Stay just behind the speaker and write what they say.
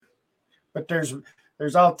but there's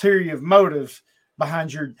ulterior motives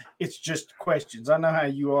behind your. It's just questions. I know how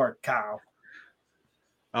you are, Kyle.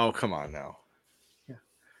 Oh, come on now. Yeah.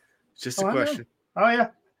 It's just a question. Oh yeah,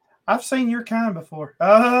 I've seen your kind before.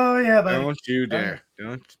 Oh yeah, buddy. Don't you dare!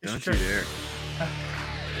 Don't you dare!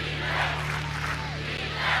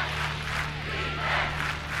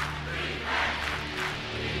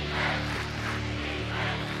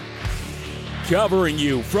 Covering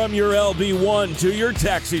you from your LB1 to your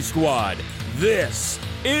taxi squad, this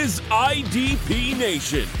is IDP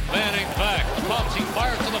Nation. Manning back, pumps, he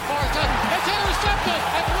fires to the far side, it's intercepted,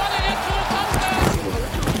 and running into the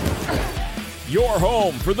touchdown. Your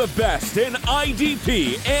home for the best in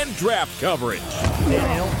IDP and draft coverage.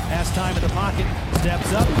 Tannehill has time in the pocket,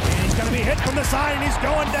 steps up, and he's going to be hit from the side, and he's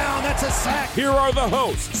going down. That's a sack. Here are the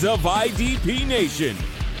hosts of IDP Nation,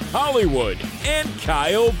 Hollywood and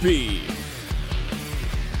Kyle B.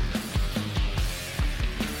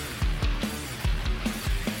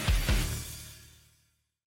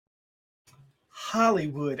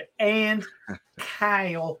 Hollywood and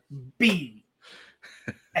Kyle B.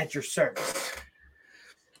 at your service.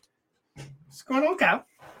 What's going on, Kyle?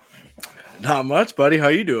 Not much, buddy. How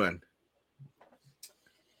you doing?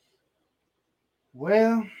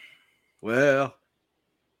 Well,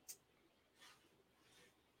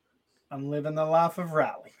 I'm living the life of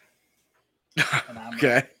Riley.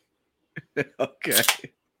 Okay. Okay.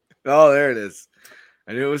 Oh, there it is.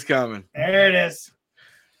 I knew it was coming. There it is.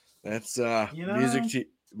 That's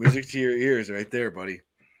music to your ears right there, buddy.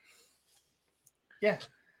 Yeah.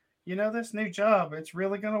 This new job, it's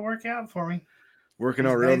really going to work out for me. Working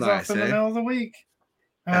out real nice, off in the middle of the week.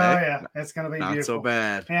 Oh, yeah. It's going to be not beautiful. so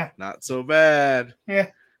bad. Yeah. Not so bad.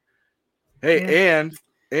 Yeah. Hey, yeah.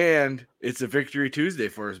 And it's a Victory Tuesday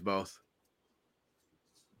for us both.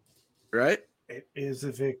 Right? It is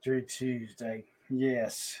a Victory Tuesday.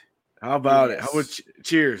 Yes. How about it? How about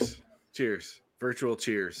cheers? Cheers. Virtual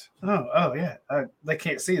cheers. Oh yeah. They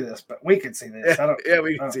can't see this, but we can see this.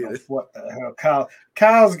 We can see this. What the hell,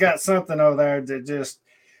 Kyle's got something over there that just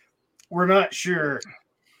we're not sure,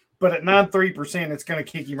 but at 93%, it's going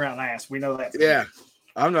to kick him around the ass. We know that. Yeah,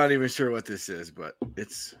 I'm not even sure what this is, but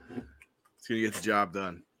it's going to get the job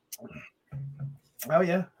done. Oh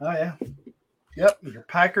yeah. Yep. Your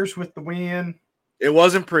Packers with the win. It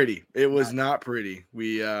wasn't pretty. It was not pretty.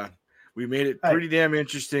 We made it pretty damn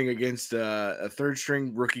interesting against a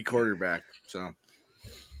third-string rookie quarterback. So,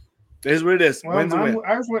 it is what it is. Well, Win's a win.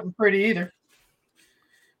 Ours wasn't pretty either.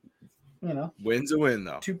 Win's a win,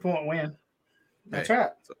 though. 2-point win. That's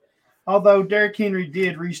right. Although Derrick Henry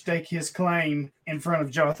did restake his claim in front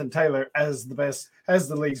of Jonathan Taylor as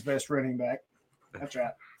the league's best running back. That's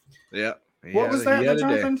right. Yeah. What was that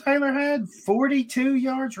Jonathan Taylor had? 42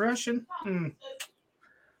 yards rushing?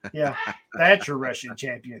 Yeah, that's your Russian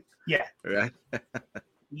champion. Yeah. Right?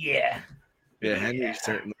 Yeah. Yeah, Henry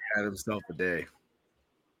certainly had himself a day.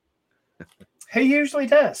 He usually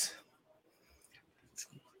does.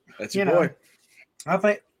 That's your boy. I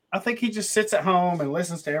think he just sits at home and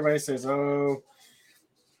listens to everybody says, oh,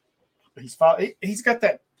 he's got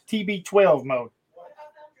that TB12 mode.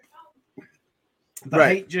 The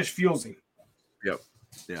hate just fuels him. Yep.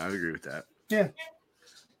 Yeah, I agree with that. Yeah.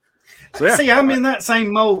 So, yeah. See, I'm in that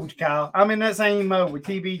same mode, Kyle. I'm in that same mode with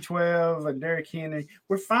TB12 and Derrick Henry.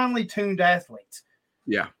 We're finely tuned athletes.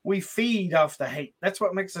 Yeah. We feed off the hate. That's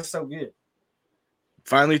what makes us so good.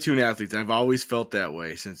 Finely tuned athletes. I've always felt that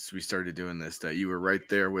way since we started doing this, that you were right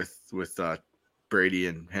there with Brady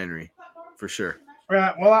and Henry, for sure.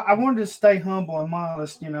 Right. Well, I wanted to stay humble and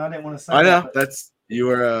modest. I didn't want to say I know.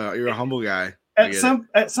 You're a humble guy. At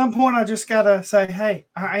some point, I just got to say, hey,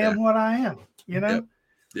 I am what I am,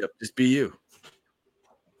 Yep. Just be you.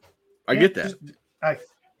 I get that.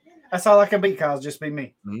 That's all I can be, Kyle. Just be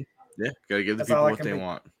me. Mm-hmm. Yeah. Got to give the people what they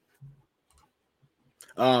want.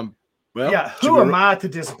 Well, yeah. Who am I to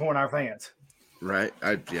disappoint our fans? Right.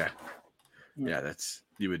 Yeah. That's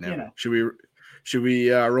you would never. Should we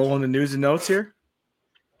roll on the news and notes here?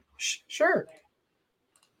 Sure.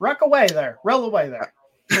 Roll away there.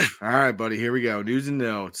 All right, buddy. Here we go. News and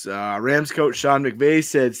notes. Rams coach Sean McVay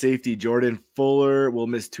said safety Jordan Fuller will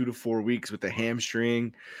miss 2 to 4 weeks with a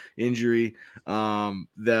hamstring injury.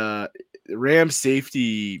 The Rams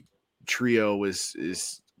safety trio was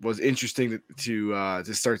interesting to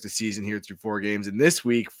start the season here through 4 games. And this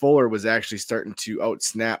week, Fuller was actually starting to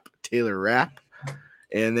outsnap Taylor Rapp,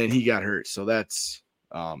 and then he got hurt. So that's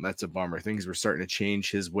a bummer. Things were starting to change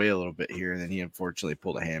his way a little bit here, and then he unfortunately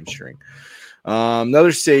pulled a hamstring.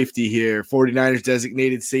 Another safety here, 49ers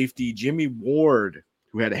designated safety Jimmy Ward,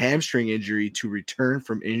 who had a hamstring injury, to return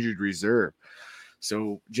from injured reserve.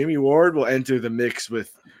 So Jimmy Ward will enter the mix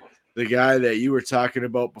with the guy that you were talking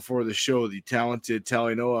about before the show, the talented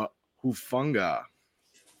Talanoa Hufanga.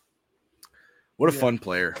 What a fun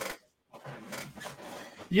player.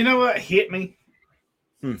 You know what hit me?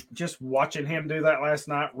 Just watching him do that last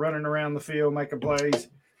night, running around the field, making plays.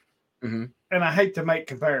 Mm-hmm. And I hate to make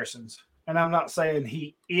comparisons. And I'm not saying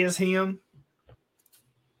he is him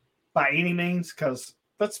by any means, because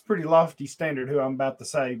that's a pretty lofty standard who I'm about to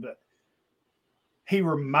say, but he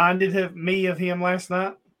reminded me of him last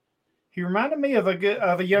night. He reminded me of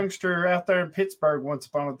a youngster out there in Pittsburgh once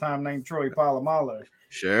upon a time named Troy Polamalu.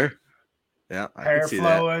 Sure. Yeah. Hair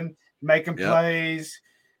flowing, making plays.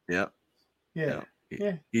 Yep. Yeah.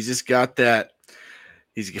 Yeah. He's just got that.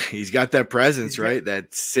 He's got that presence, right?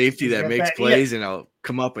 That safety that makes plays and I'll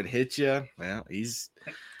come up and hit you. Well, he's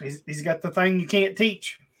got the thing you can't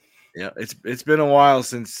teach. Yeah, it's been a while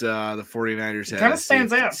since the 49ers had kind of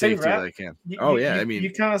stands out too, right?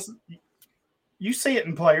 You see it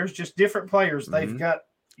in players, just different players. They've got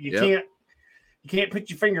you can't put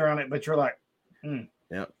your finger on it, but you're like,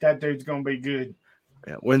 that dude's gonna be good.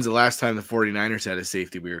 Yeah. When's the last time the 49ers had a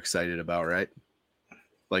safety we were excited about, right?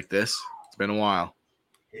 Like this? It's been a while.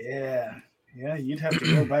 Yeah. Yeah, you'd have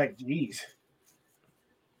to go back. Jeez.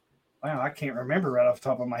 Wow, I can't remember right off the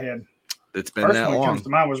top of my head. It's been First that one long. Comes to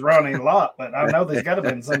mind was Ronnie Lott, but I know there's got to have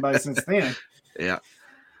been somebody since then. Yeah.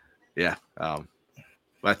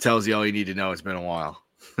 That tells you all you need to know. It's been a while.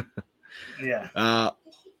 Yeah.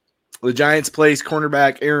 The Giants placed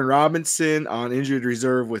cornerback Aaron Robinson on injured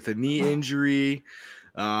reserve with a knee injury.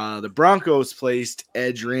 The Broncos placed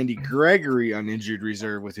edge Randy Gregory on injured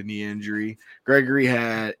reserve with a knee injury. Gregory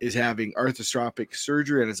is having arthroscopic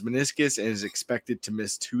surgery on his meniscus and is expected to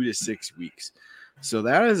miss 2 to 6 weeks. So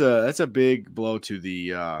that's a big blow to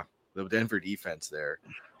the Denver defense there.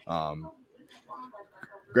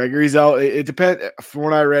 Gregory's out. It depends. From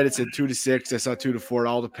what I read, it said 2 to 6. I saw 2 to 4. It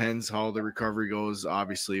all depends how the recovery goes.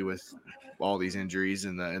 Obviously, with all these injuries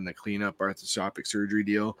and the cleanup arthroscopic surgery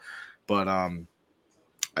deal, but I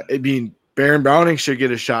mean, Baron Browning should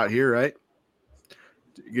get a shot here, right?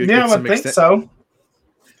 I would think so.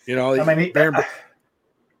 You know, I mean, go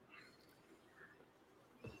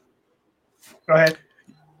ahead.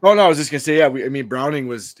 Oh no, I was just gonna say, Browning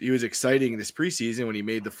was exciting this preseason when he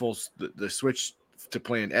made the switch to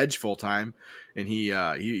playing edge full time, and he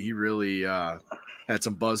really had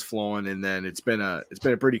some buzz flowing, and then it's been a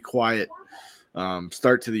pretty quiet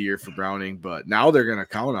start to the year for Browning, but now they're gonna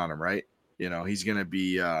count on him, right? You know, he's gonna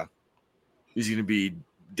be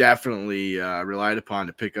definitely relied upon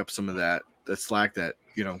to pick up some of that slack that,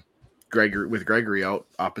 you know, Gregory out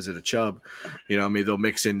opposite of Chubb. You know, maybe they'll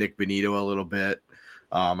mix in Nick Benito a little bit.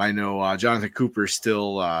 I know Jonathan Cooper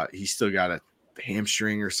he's still got a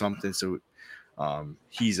hamstring or something, so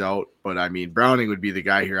he's out. But I mean, Browning would be the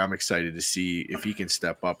guy here. I'm excited to see if he can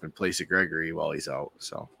step up and place a Gregory while he's out.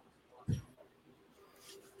 So,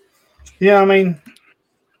 yeah, I mean,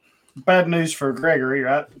 bad news for Gregory,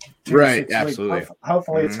 right? Right, absolutely.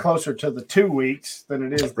 Hopefully, it's closer to the 2 weeks than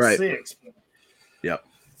it is the 6. Yep.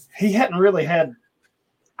 He hadn't really had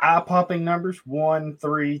eye-popping numbers, 1,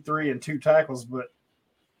 3, 3, and 2 tackles, but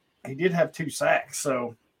he did have 2 sacks.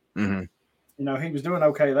 So, you know, he was doing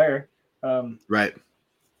okay there. Right.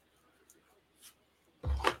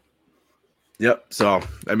 Yep. So,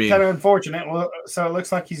 I mean, kind of unfortunate. Well, so it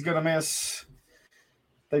looks like he's going to miss.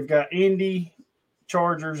 They've got Indy,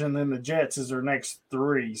 Chargers, and then the Jets as their next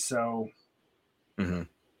 3. So, but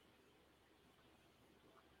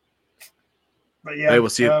yeah, hey, we'll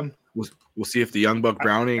see. We'll see if the young buck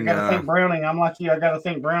Browning. I gotta think Browning. I'm like you. I gotta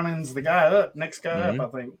think Browning's the guy up, next guy up. I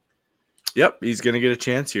think. Yep, he's gonna get a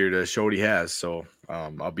chance here to show what he has. So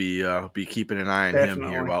I'll be keeping an eye on him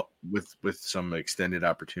here with some extended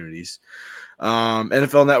opportunities.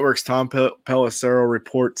 NFL Network's Tom Pelissero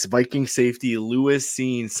reports Viking safety Lewis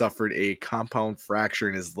Cine suffered a compound fracture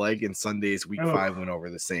in his leg in Sunday's Week 5 win over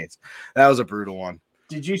the Saints. That was a brutal one.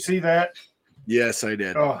 Did you see that? Yes, I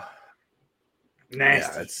did. Oh,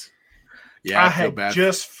 nasty. Yeah, I had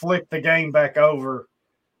just flipped the game back over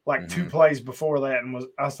like 2 plays before that, and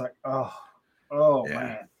I was like, oh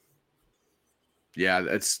man. Yeah,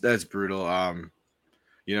 that's brutal.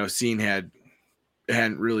 You know, Cine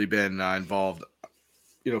hadn't really been involved,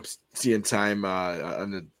 you know, seeing time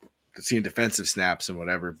on seeing defensive snaps and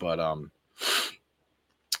whatever, but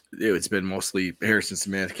it's been mostly Harrison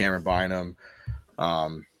Smith, Cameron Bynum,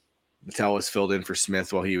 Mattel was filled in for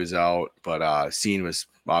Smith while he was out, but Cine was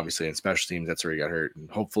obviously in special teams. That's where he got hurt. And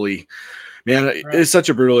hopefully, man, it's such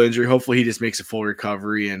a brutal injury. Hopefully he just makes a full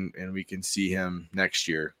recovery and we can see him next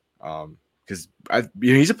year. Because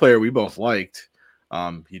he's a player we both liked.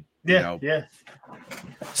 He Yeah.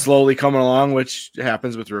 Slowly coming along, which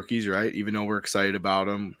happens with rookies, right? Even though we're excited about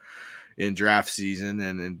them in draft season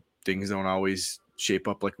and things don't always shape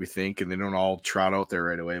up like we think and they don't all trot out there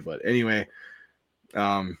right away. But anyway,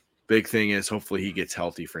 big thing is hopefully he gets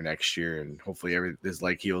healthy for next year and hopefully his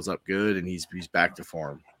leg heals up good and he's back to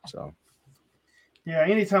form. So yeah,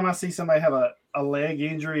 anytime I see somebody have a leg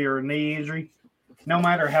injury or a knee injury, no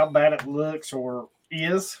matter how bad it looks or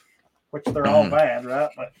is, which they're all bad,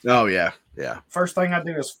 right? But oh yeah. First thing I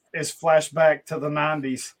do is flash back to the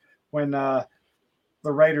 90s when the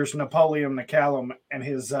Raiders Napoleon McCallum and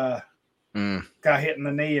his got hit in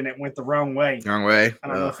the knee and it went the wrong way. Wrong way. I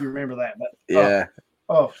don't know if you remember that, but yeah.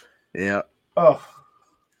 Yeah.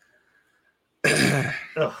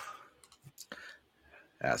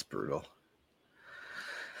 That's brutal.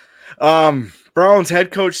 Browns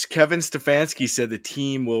head coach Kevin Stefanski said the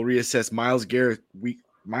team will reassess Myles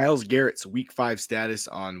Garrett's week 5 status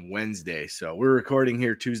on Wednesday. So we're recording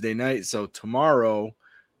here Tuesday night. So tomorrow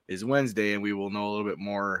is Wednesday, and we will know a little bit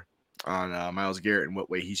more on Myles Garrett and what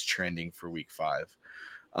way he's trending for week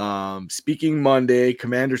 5. Speaking Monday,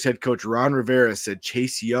 Commanders head coach Ron Rivera said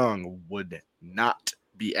Chase Young would not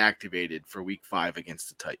be activated for week 5 against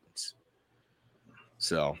the Titans.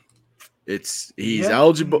 So he's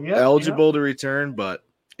eligible to return, but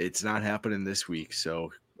it's not happening this week.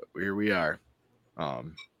 So here we are.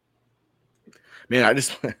 Man, I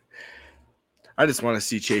just want to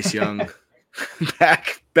see Chase Young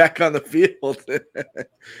back on the field.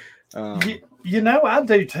 I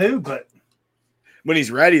do too, but when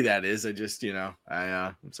he's ready, that is. I just,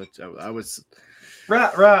 I was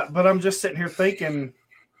right. But I'm just sitting here thinking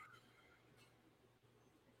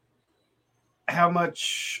how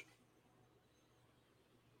much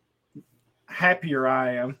happier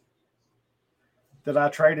I am that I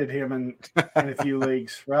traded him in a few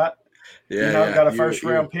leagues, right? Yeah, got a first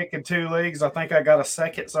round pick in 2 leagues. I think I got a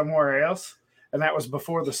second somewhere else, and that was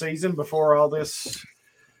before the season, before all this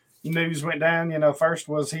news went down. First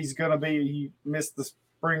was he missed the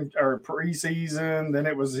spring or preseason. Then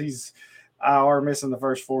it was he's IR missing the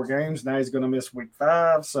first 4 games. Now he's going to miss week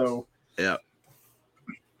 5. So yeah,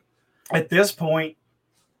 at this point,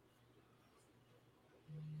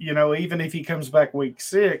 even if he comes back week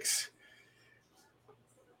 6,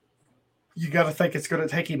 you got to think it's going to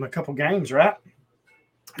take him a couple games, right?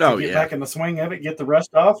 Oh, to get back in the swing of it, get the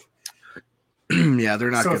rust off. Yeah, they're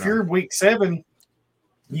not. So if you're week 7,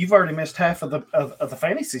 you've already missed half of the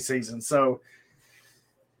fantasy season. So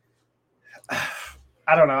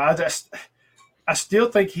I don't know. I still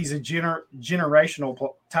think he's a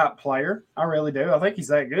generational type player. I really do. I think he's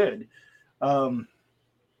that good. But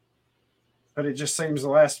it just seems the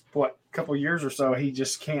last couple of years or so, he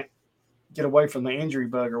just can't get away from the injury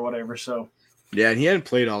bug or whatever. So yeah, and he hadn't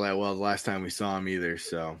played all that well the last time we saw him either.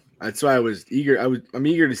 So that's why I was eager. I'm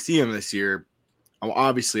eager to see him this year.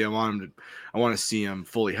 Obviously, I want to see him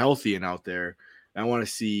fully healthy and out there. I want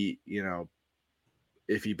to see,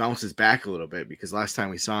 if he bounces back a little bit, because last time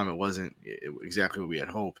we saw him, it wasn't exactly what we had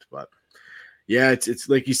hoped. But yeah, it's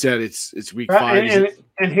like you said, it's week 5,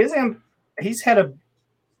 and he's had a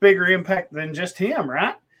bigger impact than just him,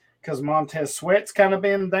 right? Because Montez Sweat's kind of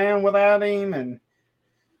been down without him. And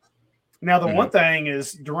now the one thing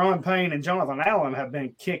is Daron Payne and Jonathan Allen have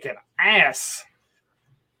been kicking ass.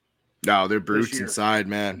 No, they're brutes inside,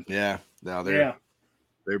 man. Yeah. No, they're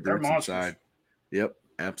brutes inside. Yep,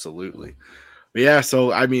 absolutely. But yeah,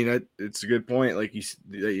 so I mean, it's a good point, like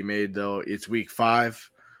you made though. It's week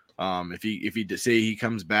 5. If he say he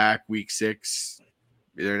comes back week 6,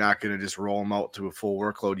 they're not going to just roll him out to a full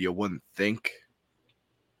workload. You wouldn't think.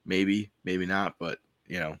 Maybe not, but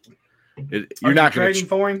you're not going to trading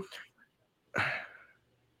for him.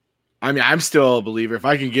 I mean, I'm still a believer. If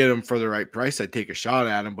I can get him for the right price, I'd take a shot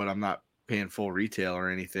at him, but I'm not paying full retail or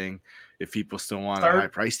anything. If people still want a high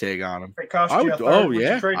price tag on him, I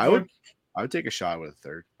would take a shot with a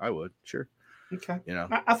third. I would, sure. Okay.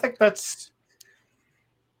 I think that's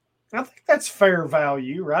fair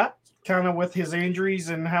value, right? Kind of with his injuries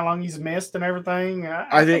and how long he's missed and everything.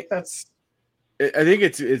 I think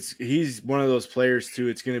it's he's one of those players too.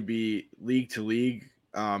 It's going to be league to league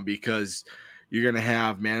because you're going to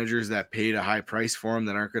have managers that paid a high price for him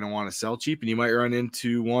that aren't going to want to sell cheap, and you might run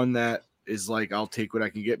into one that is like, I'll take what I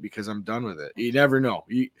can get because I'm done with it. You never know.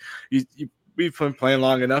 We've been playing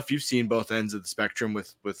long enough. You've seen both ends of the spectrum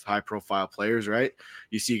with high profile players, right?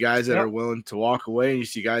 You see guys that are willing to walk away, and you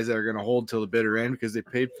see guys that are going to hold till the bitter end because they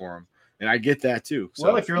paid for him. And I get that too. So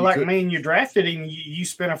well, if you're like me and you drafted him, you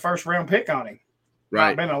spent a first round pick on him.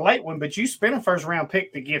 Right. Not been a late one, but you spent a first round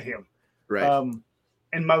pick to get him. Right.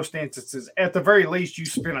 In most instances, at the very least, you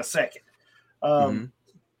spent a second.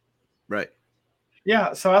 Right.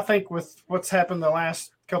 Yeah, so I think with what's happened the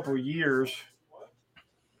last couple of years,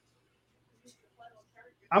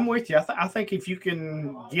 I'm with you. I think if you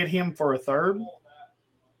can get him for a third,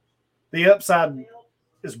 the upside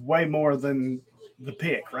is way more than the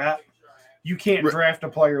pick, right? You can't Right. draft a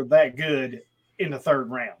player that good in the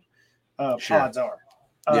third round. Sure. Odds are.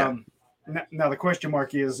 Yeah. Now the question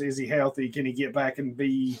mark is he healthy? Can he get back and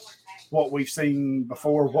be what we've seen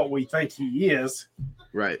before, what we think he is?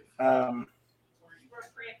 Right. I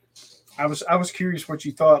was curious what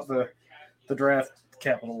you thought the draft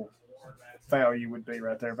capital value would be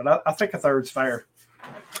right there, but I think a third's fair.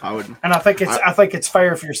 I would, and I think it's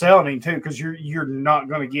fair if you're selling him too, because you're not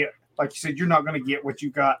going to get, like you said, you're not going to get what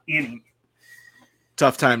you got in him.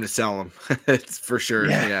 Tough time to sell him. It's for sure.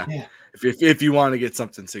 Yeah. If you want to get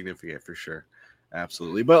something significant, for sure.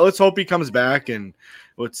 Absolutely. But let's hope he comes back, and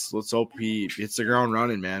let's hope he hits the ground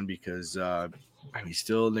running, man, because he's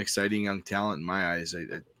still an exciting young talent in my eyes.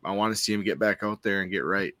 I want to see him get back out there and get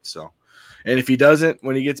right. So, and if he doesn't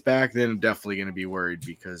when he gets back, then I'm definitely going to be worried,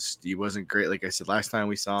 because he wasn't great, like I said, last time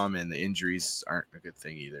we saw him, and the injuries aren't a good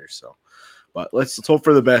thing either. So, but let's hope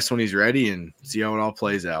for the best when he's ready and see how it all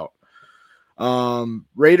plays out.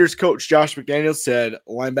 Raiders coach Josh McDaniels said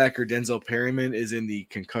linebacker Denzel Perryman is in the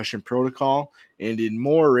concussion protocol. And in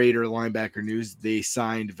more Raider linebacker news, they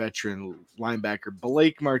signed veteran linebacker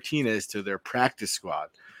Blake Martinez to their practice squad.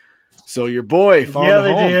 So your boy found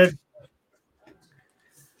a home. They did.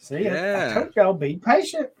 See, I told y'all, be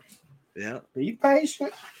patient. Yeah, be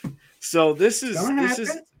patient. So this is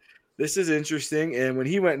interesting. And when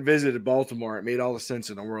he went and visited Baltimore, it made all the sense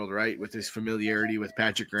in the world, right? With his familiarity with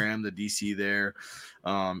Patrick Graham, the DC there.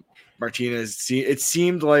 Martinez, it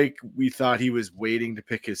seemed like we thought he was waiting to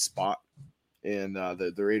pick his spot. And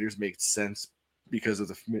the Raiders made sense because of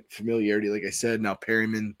the familiarity. Like I said, now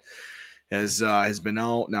Perryman has been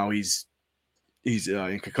out. Now he's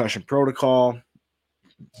in concussion protocol.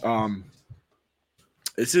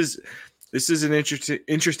 This is an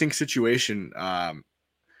interesting situation. I'm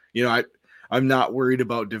not worried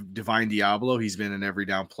about Divine Diablo. He's been an every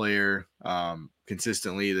down player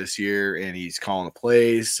consistently this year, and he's calling the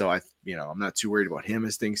plays. So I'm not too worried about him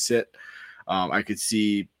as things sit. I could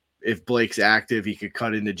see if Blake's active, he could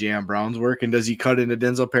cut into Jam Brown's work. And does he cut into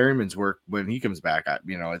Denzel Perryman's work when he comes back?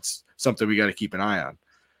 It's something we got to keep an eye on.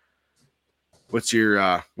 What's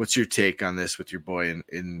your take on this with your boy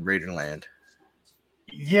in Raiderland?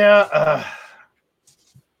 Yeah,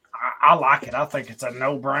 I like it. I think it's a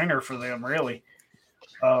no-brainer for them, really.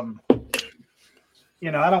 I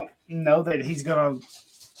don't know that he's going to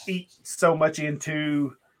eat so much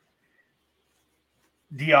into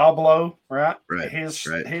Diablo, right? His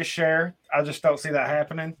share. I just don't see that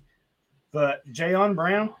happening. But Jayon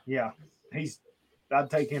Brown, yeah, I'd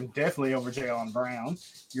take him definitely over Jayon Brown.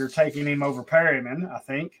 You're taking him over Perryman, I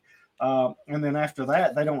think. And then after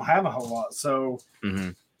that, they don't have a whole lot. So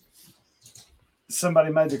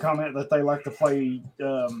somebody made the comment that they like to play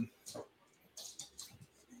a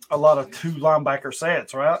lot of two linebacker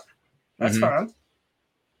sets, right? That's fine.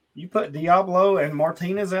 You put Diablo and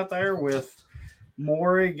Martinez out there with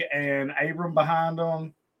Morig and Abram behind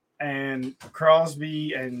them, and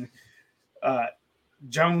Crosby and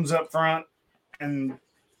Jones up front, and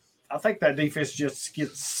I think that defense just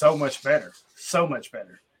gets so much better.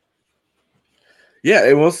 Yeah,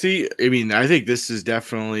 and we'll see. I mean, I think this is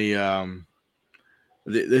definitely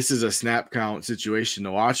this is a snap count situation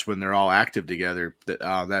to watch when they're all active together.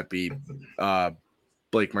 That be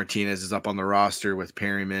Blake Martinez is up on the roster with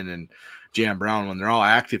Perryman and Jam Brown when they're all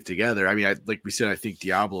active together. I mean, like we said, I think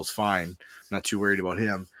Diablo's fine. I'm not too worried about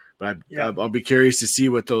him, but I'll be curious to see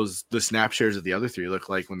what the snap shares of the other three look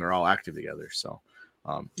like when they're all active together. So,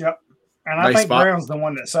 yep. And I think Brown's the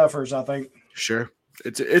one that suffers. I think. Sure.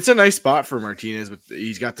 It's a nice spot for Martinez.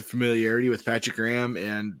 He's got the familiarity with Patrick Graham,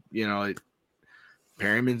 and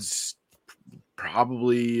Perryman's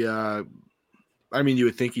probably. You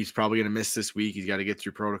would think he's probably going to miss this week. He's got to get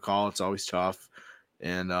through protocol. It's always tough.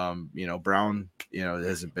 And Brown,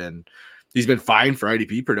 hasn't been. He's been fine for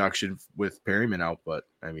IDP production with Perryman out, but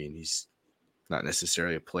I mean, he's not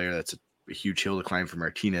necessarily a player that's a huge hill to climb for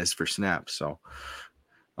Martinez for snaps. So,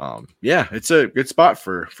 it's a good spot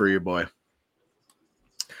for your boy.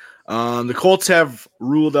 The Colts have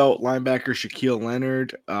ruled out linebacker Shaquille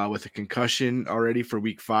Leonard with a concussion already for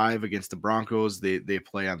Week 5 against the Broncos. They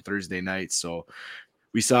play on Thursday night, so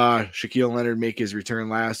we saw Shaquille Leonard make his return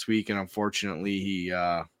last week, and unfortunately, he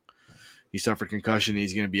suffered concussion.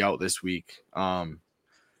 He's going to be out this week.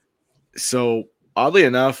 So oddly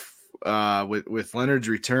enough, with Leonard's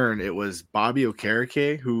return, it was Bobby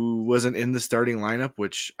Okereke who wasn't in the starting lineup,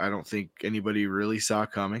 which I don't think anybody really saw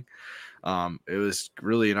coming. It was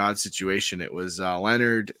really an odd situation. It was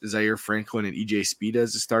Leonard, Zaire Franklin, and EJ Speed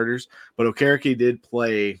as the starters, but Okereke did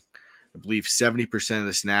play, I believe, 70% of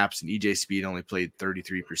the snaps, and EJ Speed only played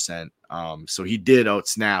 33%. So he did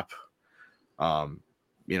outsnap,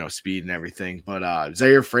 Speed and everything. But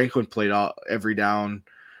Zaire Franklin played every down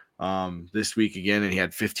this week again, and he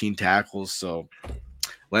had 15 tackles. So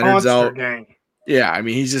Leonard's out. Gang. Yeah, I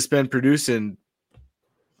mean, he's just been producing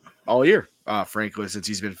all year, Franklin, since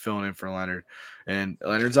he's been filling in for Leonard. And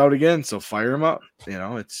Leonard's out again, so fire him up.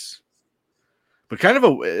 But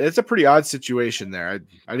it's a pretty odd situation there.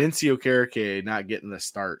 I didn't see Okereke not getting the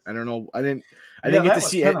start. I don't know. I didn't get to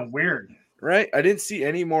see it. Kind of weird, right? I didn't see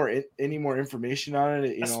any more information on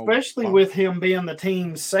it. Especially with him being the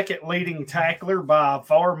team's second leading tackler by a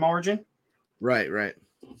far margin. Right.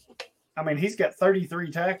 I mean, he's got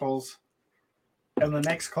 33 tackles, and the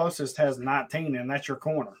next closest has 19, and that's your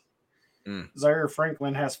corner. Zaire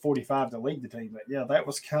Franklin has 45 to lead the team. But yeah, that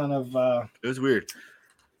was kind of it was weird.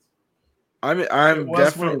 I'm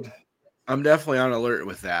definitely on alert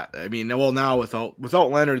with that. I mean, well, now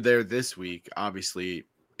without Leonard there this week, obviously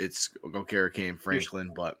it's Okereke and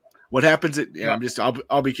Franklin. But what happens?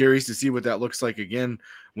 I'll be curious to see what that looks like again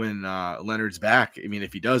when Leonard's back. I mean,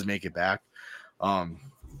 if he does make it back. I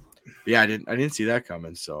didn't see that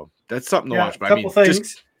coming. So that's something to watch. But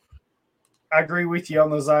things. I agree with you on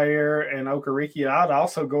the Zaire and Okereke. I'd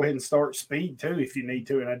also go ahead and start Speed too if you need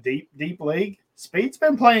to in a deep league. Speed's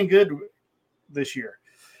been playing good this year.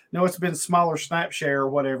 No, it's been smaller snap share or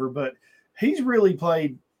whatever, but he's really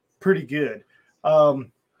played pretty good.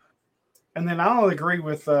 And then I'll agree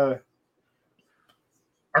with our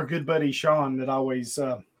good buddy Sean that always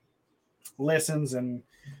listens and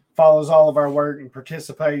follows all of our work and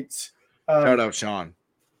participates. Shout out Sean.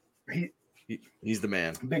 He's the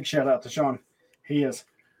man. Big shout out to Sean. He is.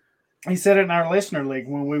 He said it in our listener league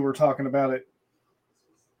when we were talking about it.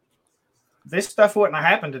 This stuff wouldn't have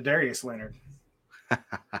happened to Darius Leonard.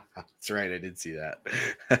 That's right. I did see that.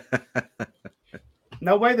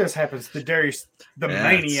 No way this happens to Darius, the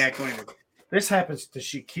maniac Leonard. This happens to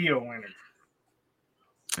Shaquille Leonard.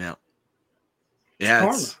 Yeah. Yeah.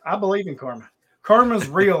 Karma. I believe in karma. Karma's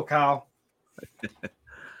real, Kyle.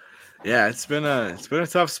 Yeah, it's been a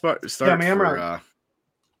tough start. Yeah, man, for, right.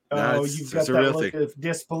 You've got that look of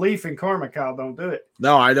disbelief in karma, Kyle. Don't do it.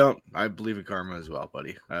 No, I don't. I believe in karma as well,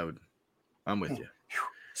 buddy. I'm with you.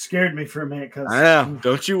 Scared me for a minute because I know.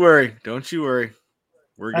 Don't you worry.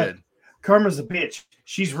 We're good. Karma's a bitch.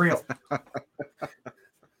 She's real.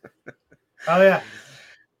 Oh yeah.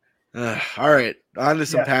 All right. On to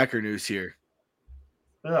some Packer news here.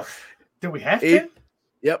 Do we have to?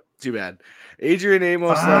 Yep. Too bad. Adrian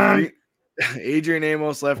Amos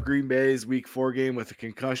left Green Bay's Week 4 game with a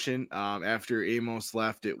concussion. After Amos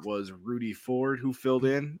left, it was Rudy Ford who filled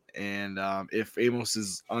in. And if Amos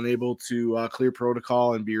is unable to clear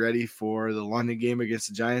protocol and be ready for the London game against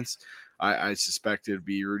the Giants, I suspect it would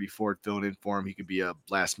be Rudy Ford filling in for him. He could be a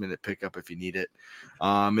last-minute pickup if you need it.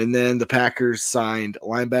 And then the Packers signed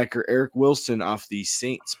linebacker Eric Wilson off the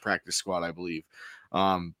Saints practice squad, I believe.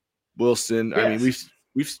 Wilson, yes. I mean,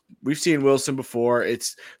 we've seen Wilson before.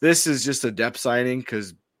 This is just a depth signing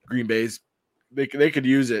because Green Bay's they could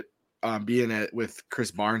use it being with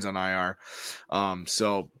Chris Barnes on IR.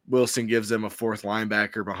 So Wilson gives them a fourth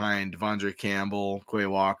linebacker behind Devondre Campbell, Quay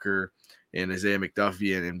Walker, and Isaiah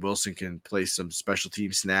McDuffie, and Wilson can play some special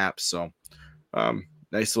team snaps. So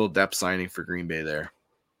nice little depth signing for Green Bay there.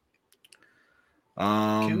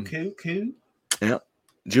 Cool. Yeah.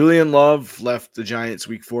 Julian Love left the Giants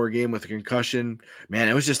Week 4 game with a concussion. Man,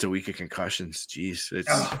 it was just a week of concussions. Jeez, it's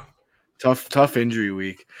tough injury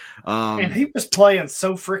week. And he was playing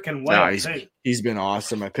so freaking well. He's been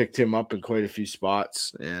awesome. I picked him up in quite a few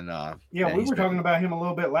spots, and we were talking about him a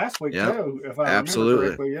little bit last week too. If I remember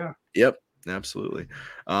correctly, yeah. Yep, absolutely.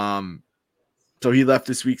 So he left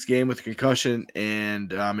this week's game with a concussion,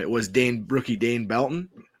 and it was rookie Dane Belton,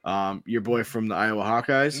 your boy from the Iowa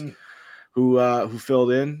Hawkeyes. Who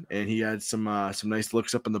filled in, and he had some nice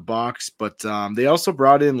looks up in the box. But they also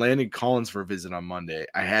brought in Landon Collins for a visit on Monday.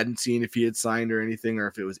 I hadn't seen if he had signed or anything, or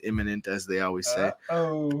if it was imminent, as they always say.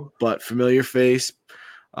 But familiar face.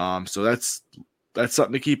 So that's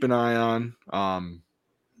something to keep an eye on.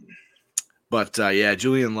 But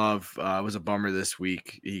Julian Love was a bummer this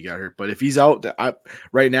week. He got hurt. But if he's out,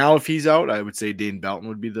 right now, if he's out, I would say Dane Belton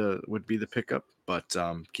would be the pickup. But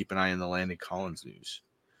keep an eye on the Landon Collins news.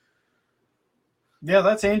 Yeah,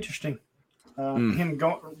 that's interesting. Him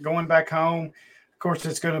going back home. Of course,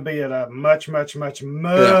 it's going to be at a much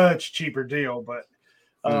cheaper deal, but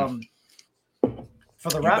for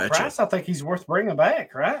the right price, I think he's worth bringing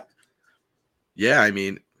back, right? Yeah, I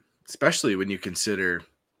mean, especially when you consider,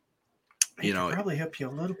 He could probably help you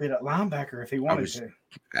a little bit at linebacker if he wanted to.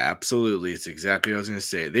 Absolutely. It's exactly what I was going to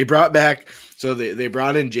say. They brought back, so they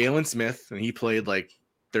brought in Jalen Smith, and he played like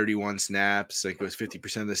 31 snaps. I think it was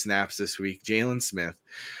 50% of the snaps this week. Jalen Smith.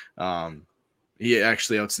 He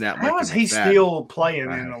actually outsnapped Micah How is he McFadden. Still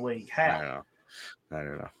playing in the league? How? I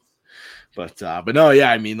don't know. But no, yeah,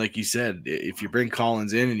 I mean, like you said, if you bring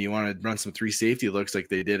Collins in and you want to run some 3 safety looks like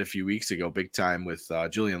they did a few weeks ago, big time with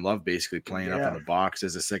Julian Love basically playing up in the box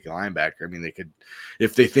as a second linebacker. I mean, they could,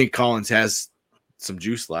 if they think Collins has some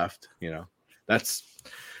juice left, it's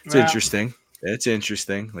interesting. It's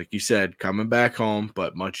interesting. Like you said, coming back home,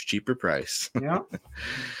 but much cheaper price. Yeah.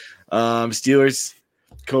 Steelers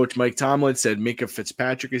coach Mike Tomlin said Minkah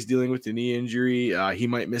Fitzpatrick is dealing with a knee injury. He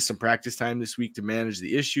might miss some practice time this week to manage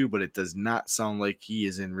the issue, but it does not sound like he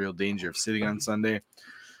is in real danger of sitting on Sunday.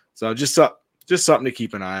 So just something to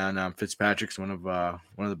keep an eye on. Fitzpatrick's one of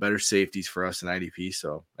the better safeties for us in IDP.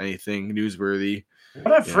 So anything newsworthy.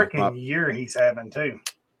 What a freaking year he's having too.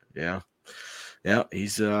 Yeah.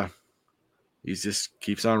 He's just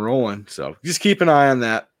keeps on rolling. So just keep an eye on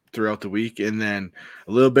that throughout the week, and then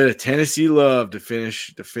a little bit of Tennessee love to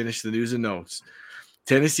finish the news and notes.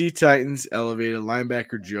 Tennessee Titans elevated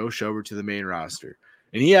linebacker Joe Schobert to the main roster,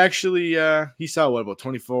 and he actually he saw about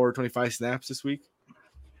 24, 25 snaps this week.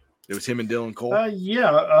 It was him and Dylan Cole.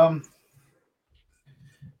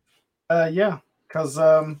 Because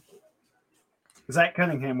Zach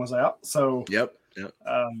Cunningham was out, so yep.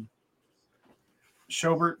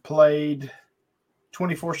 Schobert played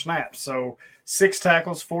 24 snaps, so 6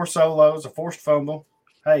 tackles, 4 solos, a forced fumble.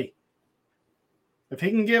 Hey, if he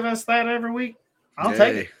can give us that every week, I'll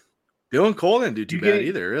take it. Dylan Cole didn't do too bad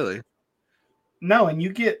either, really. No, and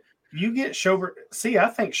you get Schobert. See, I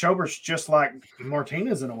think Schobert's just like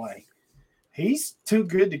Martinez in a way. He's too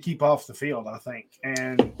good to keep off the field, I think.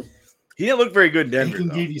 And he didn't look very good in Denver. He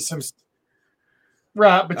can give you some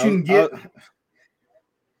right, but you can get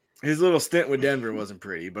his little stint with Denver wasn't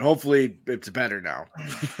pretty, but hopefully it's better now.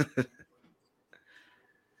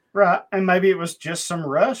 Right, and maybe it was just some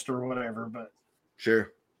rust or whatever, but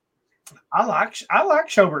sure. I like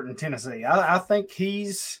Schobert in Tennessee. I think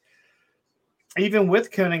he's, even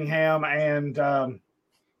with Cunningham and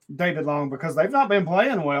David Long, because they've not been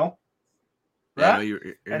playing well, right? Yeah, you're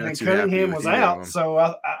and then Cunningham was out, so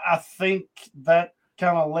I think that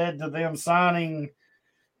kind of led to them signing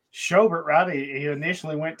Schobert. Right, he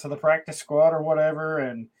initially went to the practice squad or whatever,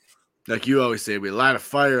 and like you always say, we light a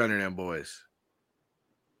fire under them boys.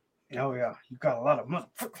 Oh, yeah. You've got a lot of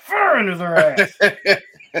motherfucking fire under their ass.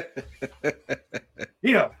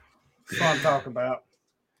 Yeah. That's what I'm talking about.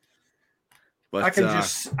 But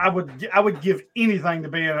I would give anything to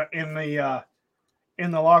be in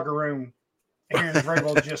the locker room hearing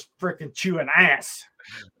Vrabel just freaking chewing ass.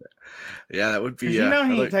 Yeah, that would be. He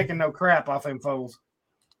ain't taking no crap off them fools.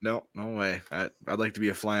 No way. I'd like to be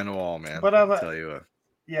a fly on the wall, man. But I'll tell you what.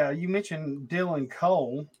 Yeah, you mentioned Dylan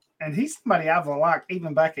Cole. And he's somebody I've liked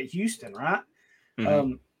even back at Houston, right?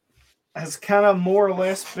 Mm-hmm. Has kind of more or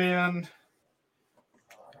less been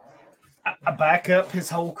a backup his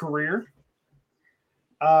whole career.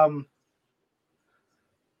 But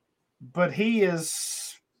he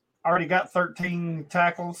has already got 13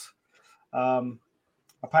 tackles, a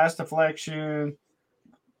pass deflection.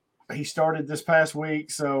 He started this past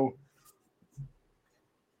week, so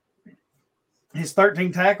his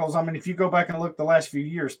 13 tackles, I mean, if you go back and look the last few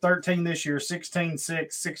years, 13 this year, 16-6,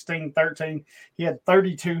 16-13. He had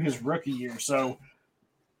 32 his rookie year. So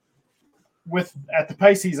at the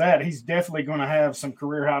pace he's at, he's definitely going to have some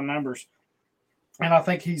career high numbers. And I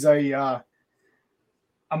think he's a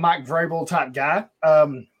Mike Vrabel type guy. I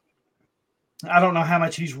don't know how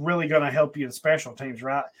much he's really going to help you in special teams,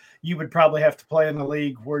 right? You would probably have to play in the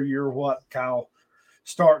league where you're Kyle,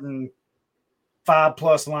 starting 5+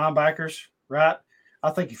 linebackers. Right. I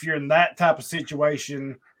think if you're in that type of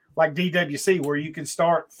situation, like DWC, where you can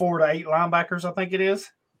start 4 to 8 linebackers, I think it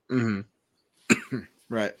is. Mm-hmm.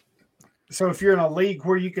 Right. So if you're in a league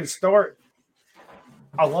where you can start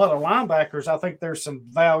a lot of linebackers, I think there's some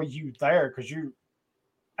value there, because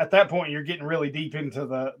at that point you're getting really deep into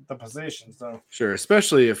the position. So sure,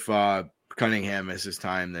 especially if Cunningham misses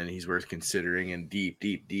time, then he's worth considering in deep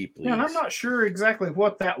leagues. Yeah, and I'm not sure exactly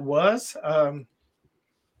what that was.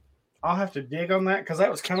 I'll have to dig on that, because that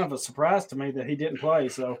was kind of a surprise to me that he didn't play.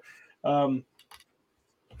 So, and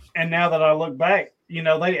now that I look back,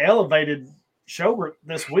 they elevated Schobert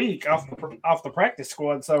this week off the practice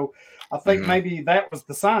squad. So I think maybe that was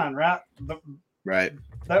the sign, right? Right.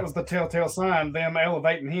 That was the telltale sign, them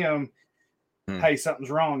elevating him. Hey, something's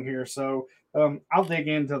wrong here. So I'll dig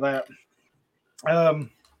into that.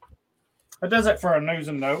 That does it for our news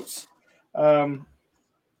and notes. Before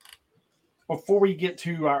we get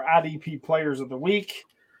to our IDP players of the week,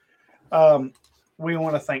 we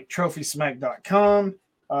want to thank TrophySmack.com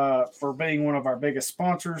for being one of our biggest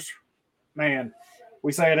sponsors. Man,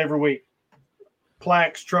 we say it every week.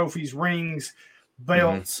 Plaques, trophies, rings,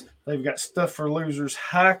 belts. They've got stuff for losers,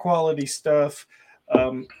 high quality stuff.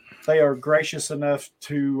 They are gracious enough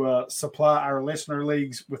to supply our listener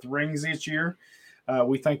leagues with rings each year.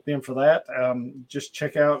 We thank them for that. Just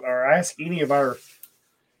check out or ask any of our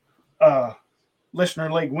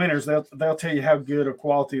listener league winners. They'll tell you how good a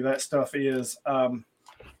quality that stuff is. And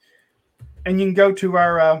you can go to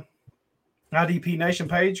our IDP Nation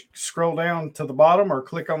page, scroll down to the bottom or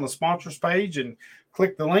click on the sponsors page and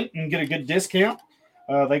click the link and get a good discount.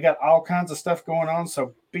 They got all kinds of stuff going on,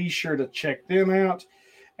 so be sure to check them out.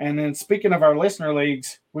 And then speaking of our listener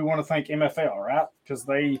leagues, we want to thank MFL, right? Because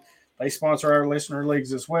they sponsor our listener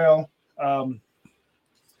leagues as well. You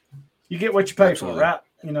get what you pay for, right?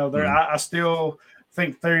 You know, I still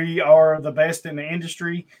think they are the best in the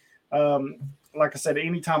industry. Like I said,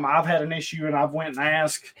 anytime I've had an issue and I've went and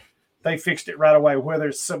asked, they fixed it right away, whether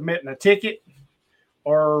it's submitting a ticket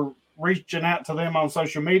or reaching out to them on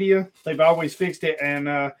social media. They've always fixed it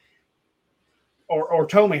and or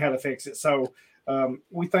told me how to fix it. So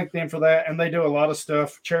we thank them for that. And they do a lot of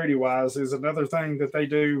stuff charity-wise is another thing that they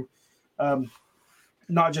do,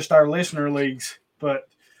 not just our listener leagues, but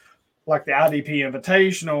like the IDP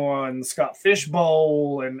Invitational and Scott Fish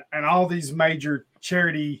Bowl and all these major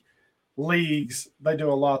charity leagues. They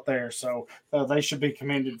do a lot there. So they should be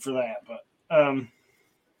commended for that. But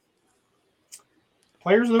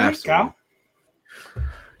players of the week, Kyle?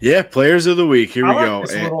 Yeah, players of the week. Here we go.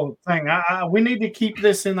 This little thing. We need to keep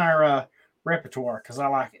this in our repertoire because I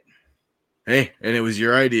like it. Hey, and it was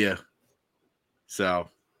your idea. So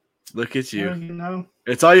look at you. Well, you know,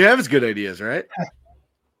 it's all you have is good ideas, right?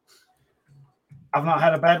 I've not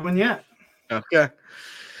had a bad one yet. Okay.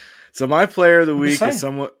 So my player of the week is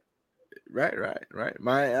somewhat right.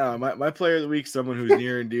 My player of the week is someone who's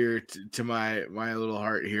near and dear to my little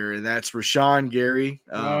heart here, and that's Rashawn Gary.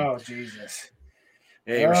 Oh Jesus.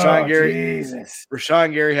 Hey, Rashawn Gary. Jesus.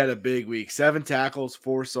 Rashawn Gary had a big week. 7 tackles,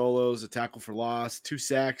 4 solos, a tackle for loss, 2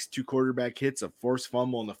 sacks, 2 quarterback hits, a forced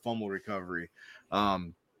fumble, and a fumble recovery.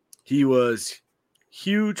 He was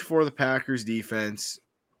huge for the Packers defense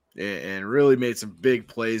and really made some big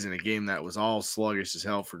plays in a game that was all sluggish as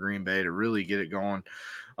hell for Green Bay to really get it going.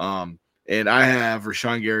 And I have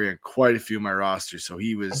Rashawn Gary on quite a few of my rosters. So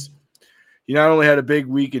he not only had a big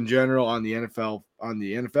week in general on the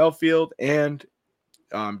NFL field and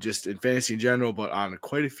just in fantasy in general, but on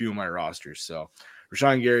quite a few of my rosters. So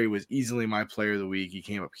Rashawn Gary was easily my player of the week. He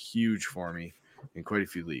came up huge for me in quite a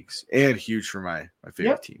few leagues and huge for my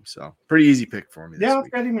favorite team. So pretty easy pick for me this week.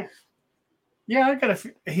 I've got him. Yeah, I got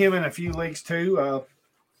him in a few leagues too.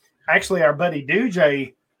 Actually, our buddy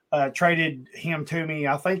Dujay traded him to me.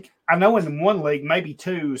 I know in one league, maybe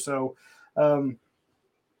 2. So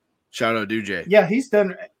shout out Dujay. Yeah, he's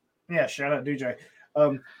done. Yeah, shout out Dujay.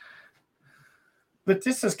 But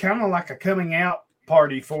this is kind of like a coming out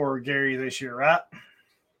party for Gary this year, right?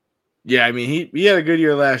 Yeah, I mean he had a good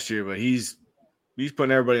year last year, but he's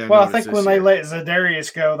putting everybody on. Well, I think when they let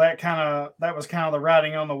Zadarius go, that was kind of the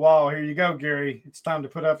writing on the wall. Here you go, Gary. It's time to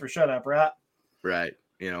put up or shut up, right? Right.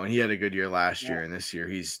 You know, and he had a good year last year, and this year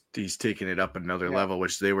he's taking it up another level,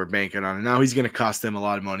 which they were banking on. And now he's going to cost them a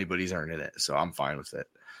lot of money, but he's earning it, so I'm fine with it.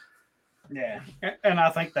 Yeah, and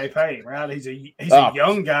I think they pay him, right? He's a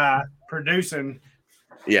young guy producing.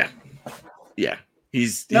 Yeah.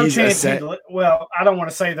 He's no chance. Well, I don't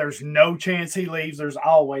want to say there's no chance he leaves. There's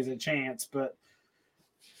always a chance, but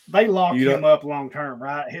they lock him up long term,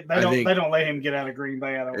 right? They don't let him get out of Green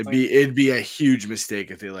Bay. It'd be a huge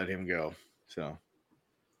mistake if they let him go. So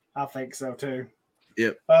I think so too.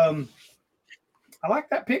 Yep. I like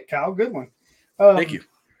that pick, Kyle. Good one. Thank you.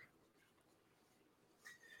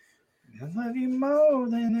 I love you more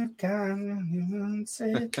than a kind you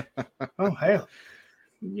said. Oh hell.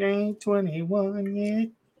 You ain't 21 yet.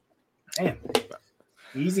 Damn.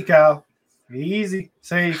 Easy, Kyle. Easy.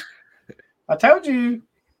 See, I told you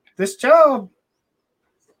this job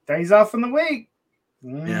days off in the week.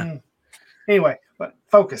 Yeah. Anyway, but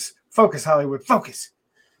focus, Hollywood, focus.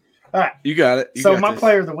 All right. You got it. So my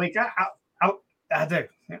player of the week, I do.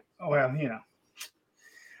 Well, you know,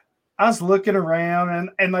 I was looking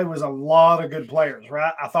around and there was a lot of good players,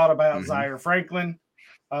 right? I thought about Zaire Franklin.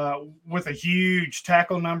 with a huge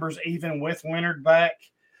tackle numbers, even with Leonard back.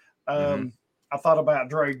 I thought about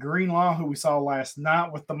Dre Greenlaw, who we saw last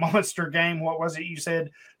night with the monster game. What was it you said?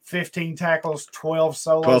 15 tackles, 12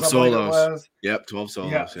 solos. 12 I believe solos. It was. Yep, 12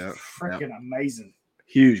 solos. Yeah, freaking amazing.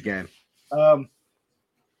 Huge game. And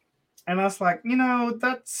I was like,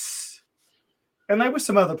 that's – and there was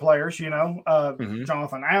some other players,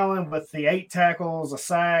 Jonathan Allen with the 8 tackles, a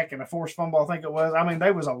sack, and a forced fumble, I think it was. I mean,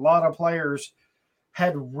 there was a lot of players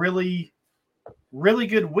had really, really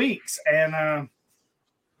good weeks. And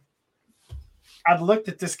I'd looked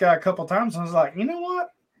at this guy a couple times and I was like, you know what?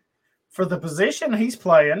 For the position he's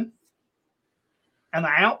playing and the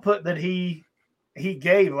output that he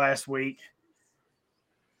gave last week,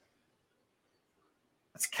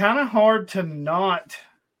 it's kind of hard to not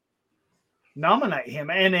nominate him.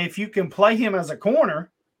 And if you can play him as a corner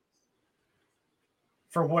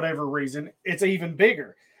for whatever reason, it's even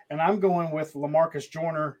bigger. And I'm going with LaMarcus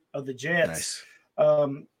Joyner of the Jets.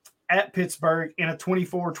 Nice. At Pittsburgh in a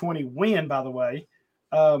 24-20 win, by the way.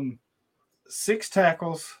 6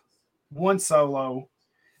 tackles, 1 solo.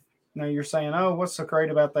 Now you're saying, oh, what's so great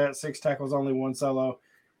about that? 6 tackles, only 1 solo.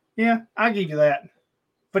 Yeah, I give you that.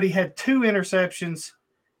 But he had 2 interceptions,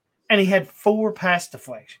 and he had 4 pass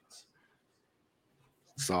deflections.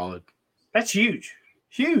 Solid. That's huge.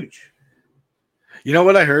 Huge. You know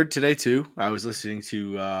what I heard today, too? I was listening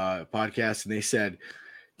to a podcast, and they said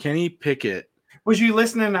Kenny Pickett. Was you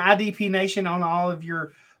listening to IDP Nation on all of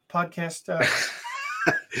your podcast stuff?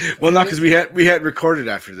 Well, not because we hadn't recorded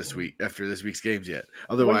after this week's games yet.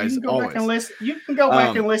 Otherwise, you can go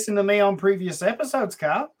back and listen to me on previous episodes,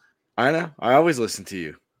 Kyle. I know. I always listen to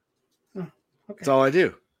you. Oh, okay. That's all I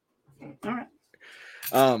do. All right.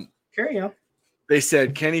 Carry on. They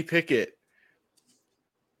said Kenny Pickett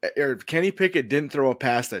didn't throw a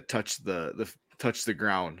pass that touched the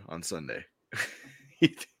ground on Sunday.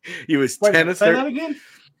 He was 10 of 13. Say that again?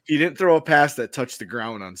 He didn't throw a pass that touched the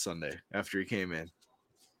ground on Sunday after he came in.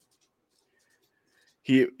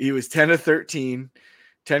 He was 10 of 13,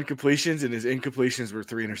 10 completions, and his incompletions were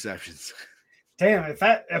 3 interceptions. Damn, if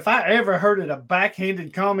I ever heard it a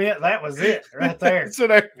backhanded comment, that was it right there. That's what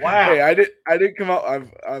wow. Hey, I didn't come out.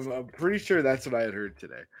 I'm pretty sure that's what I had heard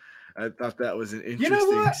today. I thought that was an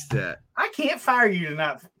interesting stat. I can't fire you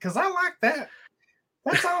tonight because I like that.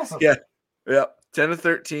 That's awesome. Yeah. 10 of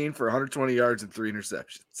 13 for 120 yards and 3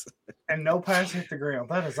 interceptions. And no pass hit the ground.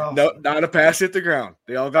 That is awesome. No, not a pass hit the ground.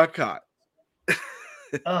 They all got caught.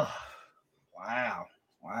 Oh, wow.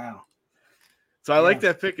 Wow. So I like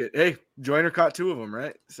that Pickett. Hey, Joyner caught 2 of them,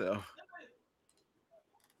 right? So.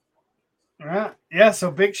 All right. Yeah,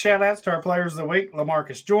 so big shout-outs to our players of the week.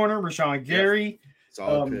 LaMarcus Joyner, Rashawn Gary.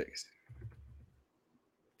 Solid picks.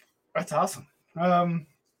 That's awesome.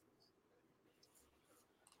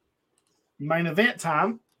 Main event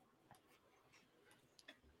time.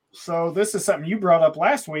 So this is something you brought up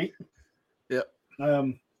last week. Yep.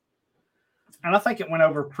 And I think it went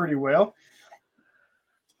over pretty well.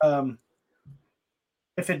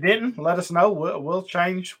 If it didn't, let us know. We'll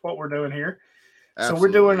change what we're doing here. Absolutely, so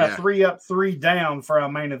we're doing a 3 up, 3 down for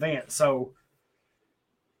our main event. So,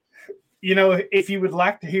 if you would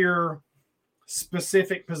like to hear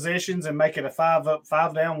specific positions and make it a 5 up,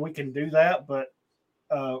 5 down, we can do that. But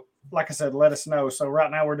like I said, let us know. So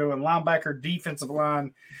right now we're doing linebacker, defensive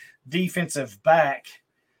line, defensive back.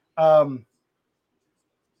 3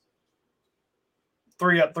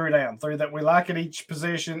 up, 3 down. 3 that we like at each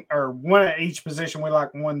position, or 1 at each position we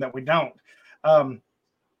like, 1 that we don't.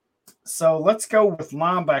 So let's go with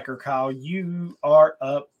linebacker, Kyle. You are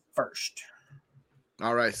up first.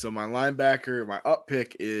 All right, so my linebacker, my up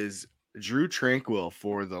pick is Drew Tranquill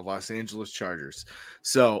for the Los Angeles Chargers.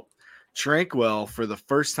 So Tranquill, for the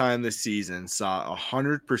first time this season, saw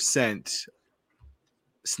 100%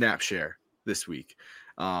 snap share this week.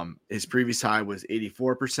 His previous high was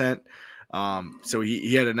 84%. So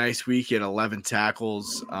he had a nice week. He had 11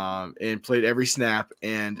 tackles and played every snap.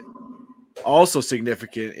 And also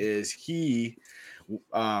significant is he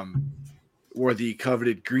wore the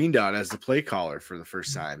coveted green dot as the play caller for the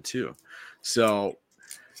first time too. So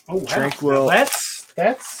Tranquill,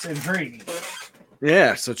 that's intriguing.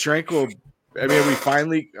 Yeah, so Tranquill. I mean,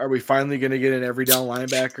 are we finally going to get an every down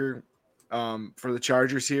linebacker for the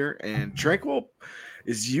Chargers here? And Tranquill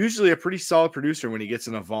is usually a pretty solid producer when he gets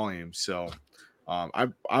enough volume. So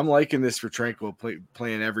I'm liking this for Tranquill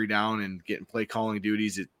playing every down and getting play calling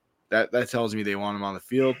duties. That tells me they want him on the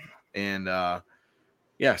field. And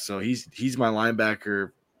so he's my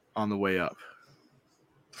linebacker on the way up.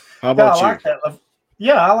 How about you? I like that.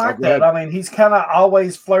 Yeah, I like that. I mean, he's kind of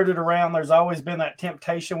always flirted around. There's always been that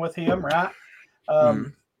temptation with him, right?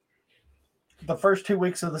 the first 2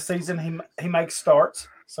 weeks of the season, he makes starts.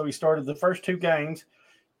 So he started the first 2 games,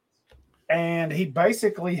 and he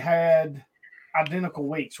basically had identical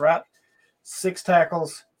weeks, right? 6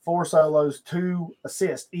 tackles, 4 solos, 2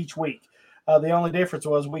 assists each week. The only difference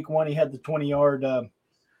was week 1 he had the 20-yard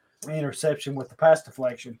interception with the pass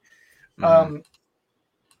deflection.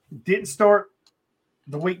 Didn't start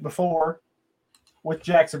the week before with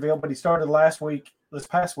Jacksonville, but he started this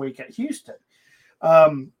past week at Houston.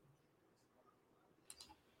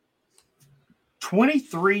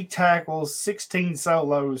 23 tackles, 16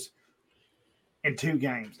 solos in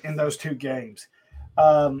those 2 games.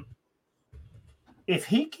 If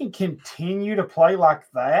he can continue to play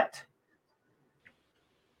like that,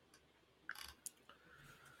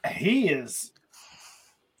 he is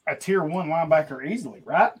a tier 1 linebacker easily,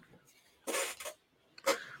 right?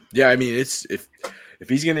 Yeah, I mean, if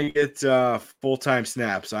he's going to get full-time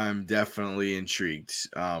snaps, I'm definitely intrigued.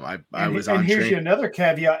 Here's you another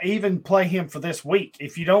caveat. Even play him for this week.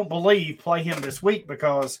 If you don't believe, play him this week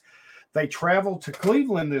because they traveled to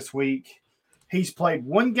Cleveland this week. He's played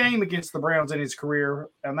 1 game against the Browns in his career,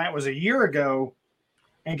 and that was a year ago.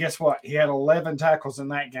 And guess what? He had 11 tackles in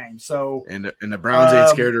that game. So and the Browns ain't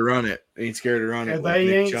scared to run it. They ain't scared to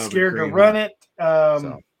run it.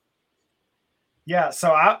 Yeah,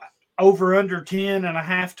 so I over under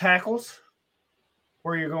 10.5 tackles.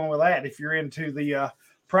 Where you're going with that? If you're into the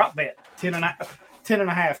prop bet,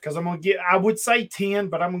 10.5, because I would say 10,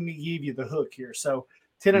 but I'm going to give you the hook here. So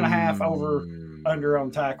 10.5 over under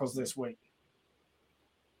on tackles this week.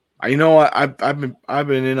 You know what? I've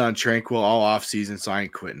been in on Tranquil all off season, so I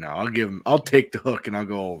ain't quitting now. I'll take the hook and I'll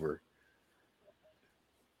go over.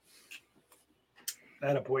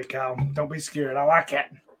 That boy, Kyle. Don't be scared. I like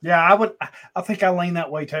that. Yeah, I would. I think I lean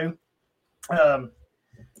that way too. Now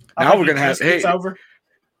we're gonna have. Hey, over.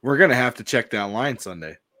 We're gonna have to check that line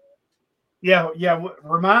Sunday. Yeah.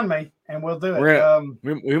 Remind me, and we'll do it.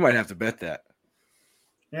 We might have to bet that.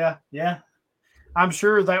 Yeah. I'm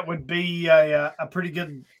sure that would be a pretty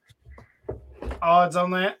good odds on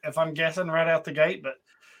that if I'm guessing right out the gate, but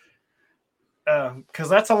because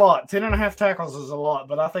that's a lot. 10.5 tackles is a lot,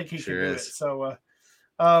 but I think he can do it.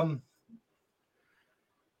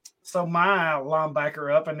 So my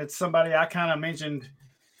linebacker up, and it's somebody I kind of mentioned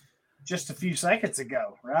just a few seconds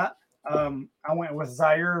ago, right? I went with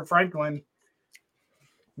Zaire Franklin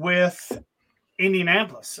with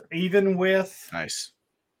Indianapolis, even with nice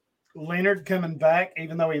Leonard coming back,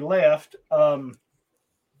 even though he left.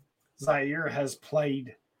 Zaire has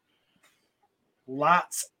played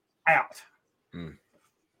lights out.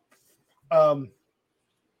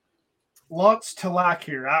 Lots to like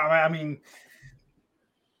here. I mean,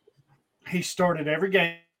 he started every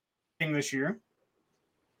game this year.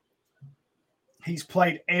 He's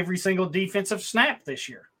played every single defensive snap this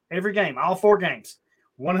year. Every game, all 4 games,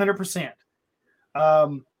 100%.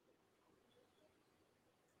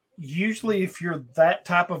 Usually, if you're that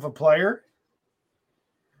type of a player,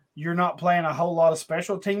 you're not playing a whole lot of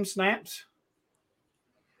special team snaps.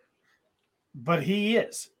 But he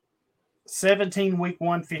is. 17 week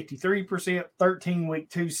 1, 53%, 13 week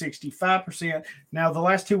 2, 65%. Now, the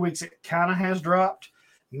last 2 weeks, it kind of has dropped.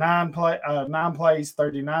 9 plays,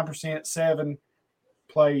 39%, 7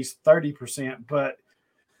 plays, 30%. But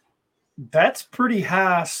that's pretty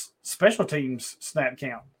high special teams snap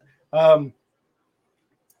count.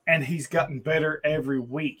 And he's gotten better every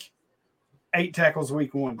week. 8 tackles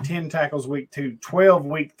week 1, 10 tackles week 2, 12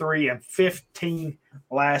 week 3, and 15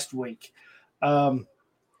 last week. I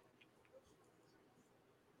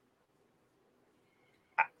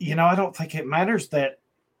don't think it matters that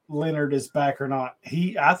Leonard is back or not.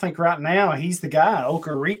 I think right now he's the guy.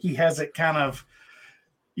 Okereke has it kind of,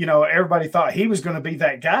 everybody thought he was going to be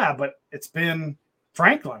that guy, but it's been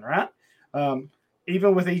Franklin, right?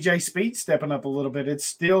 Even with EJ Speed stepping up a little bit, it's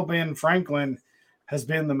still been Franklin has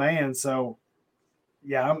been the man. So,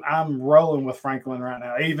 yeah, I'm rolling with Franklin right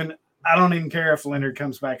now. I don't even care if Leonard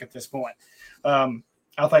comes back at this point. I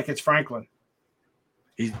think it's Franklin.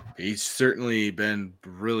 He's certainly been a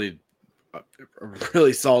really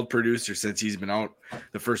solid producer since he's been out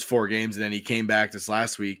the first 4 games, and then he came back this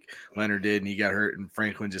last week. Leonard did, and he got hurt, and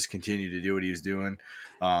Franklin just continued to do what he was doing.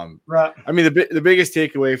 Right. I mean, the biggest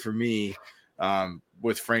takeaway for me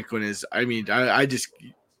with Franklin is, I just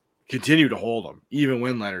continue to hold him even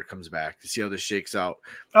when Leonard comes back to see how this shakes out.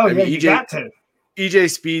 You got to.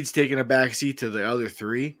 EJ Speed's taking a backseat to the other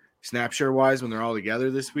 3 snap share wise when they're all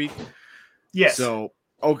together this week. Yes. So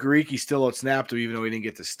Okereke still outsnapped him even though he didn't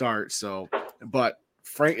get to start. So, but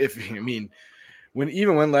when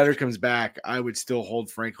Leonard comes back, I would still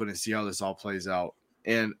hold Franklin and see how this all plays out.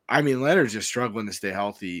 And Leonard's just struggling to stay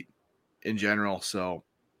healthy in general. So,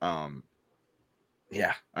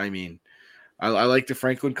 yeah, I mean, I like the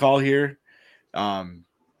Franklin call here. Being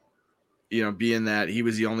that he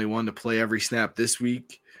was the only one to play every snap this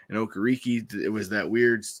week, and Okereke, it was that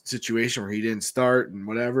weird situation where he didn't start and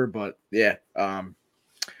whatever. But yeah, I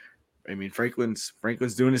mean, Franklin's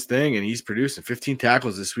doing his thing, and he's producing 15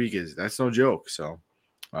 tackles this week. That's no joke. So,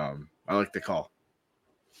 I like the call.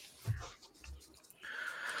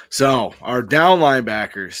 So our down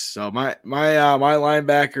linebackers. So my down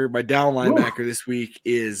linebacker this week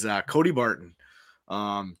is Cody Barton.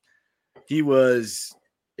 He was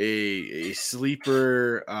a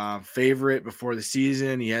sleeper favorite before the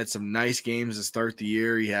season. He had some nice games to start the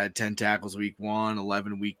year. He had 10 tackles week 1,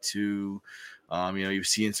 11 week 2. He was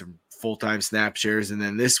seeing some full-time snap shares, and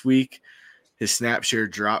then this week his snap share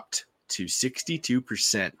dropped to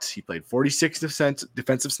 62%. He played 46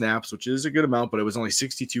 defensive snaps, which is a good amount, but it was only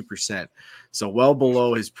 62%. So well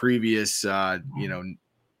below his previous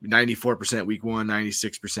 94% week 1,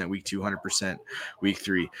 96% week 2, 100% week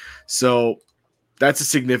 3. So that's a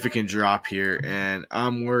significant drop here, and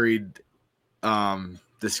I'm worried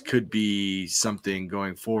this could be something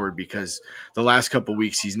going forward because the last couple of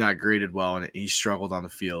weeks he's not graded well and he struggled on the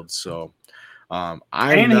field. So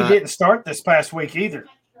he didn't start this past week either.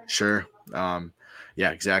 Sure.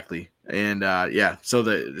 Yeah, exactly. And so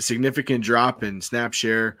the significant drop in snap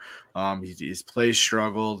share, his plays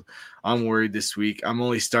struggled. I'm worried this week. I'm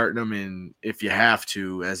only starting him in if you have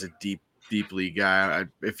to as a deep league guy.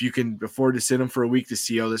 If you can afford to sit him for a week to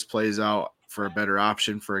see how this plays out for a better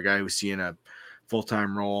option for a guy who's seeing a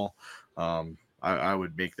full-time role, I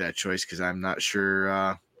would make that choice because I'm not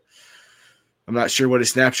sure what his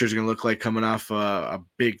snap share is going to look like coming off a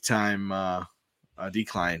big time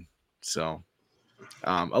decline. So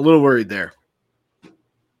a little worried there.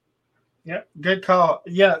 Yeah, good call.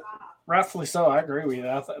 Yeah, rightfully so. I agree with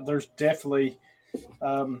you. There's definitely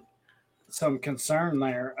some concern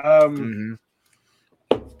there.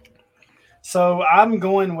 So I'm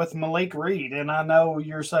going with Malik Reed, and I know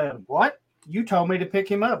you're saying, what? You told me to pick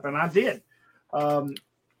him up, and I did. When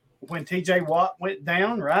TJ Watt went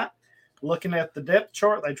down, right, looking at the depth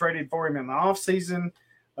chart, they traded for him in the offseason.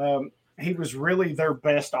 He was really their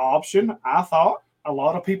best option, I thought. A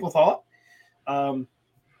lot of people thought.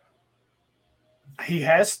 He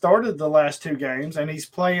has started the last 2 games, and he's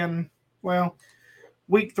playing, well,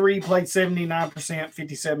 week 3 played 79%,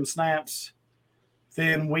 57 snaps.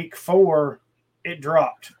 Then week 4, it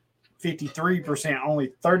dropped 53%,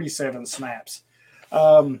 only 37 snaps.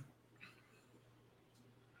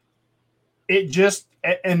 It just,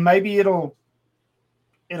 and maybe it'll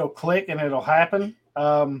click and it'll happen.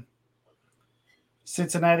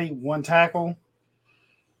 Cincinnati, 1 tackle.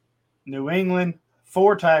 New England,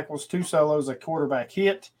 4 tackles, 2 solos, a quarterback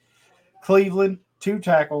hit. Cleveland, 2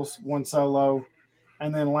 tackles, 1 solo.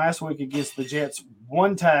 And then last week against the Jets,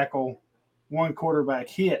 1 tackle, 1 quarterback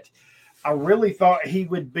hit. I really thought he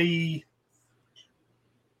would be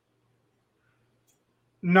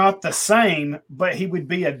not the same, but he would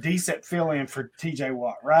be a decent fill-in for TJ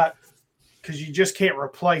Watt, right? Because you just can't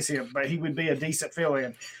replace him, but he would be a decent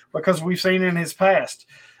fill-in because we've seen in his past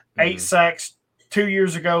 8 sacks 2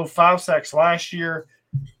 years ago, 5 sacks last year.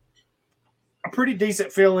 A pretty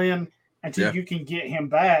decent fill-in until you can get him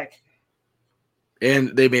back. And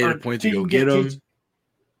they made a point to go get him.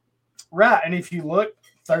 Right, and if you look,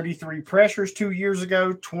 33 pressures 2 years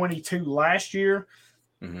ago, 22 last year.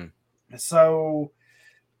 So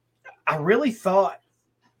I really thought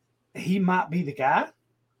he might be the guy.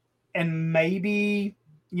 And maybe,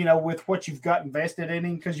 with what you've got invested in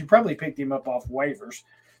him, because you probably picked him up off waivers,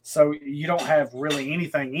 so you don't have really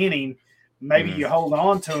anything in him. Maybe you hold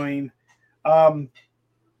on to him.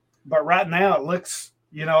 But right now it looks,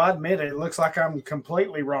 I admit it looks like I'm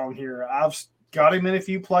completely wrong here. I've got him in a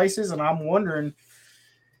few places, and I'm wondering,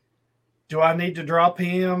 do I need to drop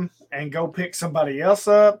him and go pick somebody else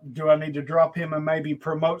up? Do I need to drop him and maybe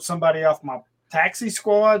promote somebody off my taxi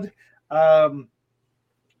squad?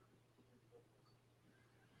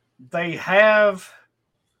 They have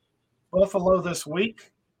Buffalo this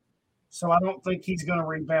week, so I don't think he's going to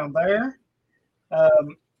rebound there.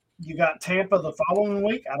 You got Tampa the following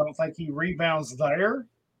week. I don't think he rebounds there.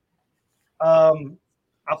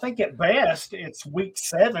 I think at best it's week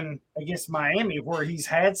 7 against Miami where he's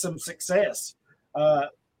had some success.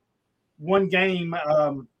 1 game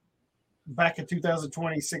back in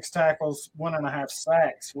 2020, 6 tackles, 1.5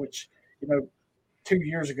 sacks, which, 2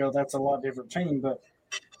 years ago, that's a lot different team. But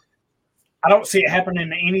I don't see it happening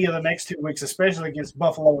in any of the next 2 weeks, especially against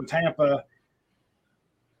Buffalo and Tampa.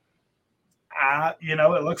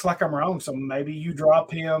 It looks like I'm wrong. So maybe you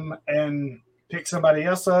drop him and pick somebody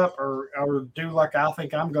else up or do like I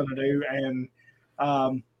think I'm going to do and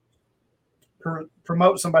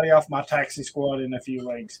promote somebody off my taxi squad in a few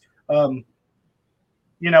leagues.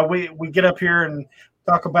 We get up here and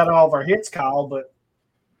talk about all of our hits, Kyle, but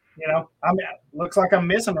looks like I'm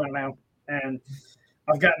missing right now, and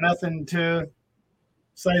I've got nothing to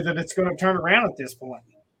say that it's going to turn around at this point.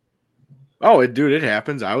 Oh, it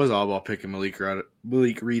happens. I was all about picking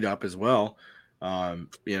Malik Reed up as well. They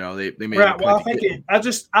made right. Well, I think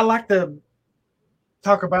I like to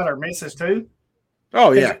talk about our misses too.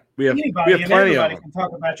 Oh yeah, we have plenty of them. Can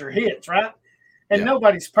talk about your hits, right? And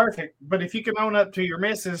nobody's perfect, but if you can own up to your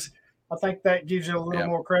misses, I think that gives you a little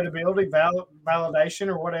more credibility, validation,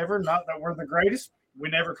 or whatever. Not that we're the greatest; we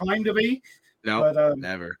never claim to be. No, but,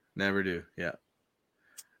 never do. Yeah.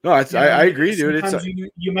 No, I agree, dude. Sometimes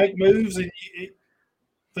you make moves and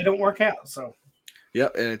they don't work out. So.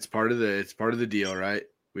 Yep, and it's part of the deal, right?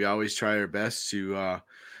 We always try our best to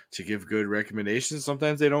give good recommendations.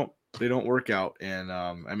 Sometimes they don't work out, and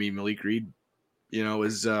Malik Reed,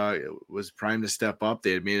 was primed to step up.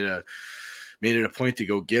 They had made it a point to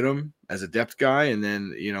go get him as a depth guy, and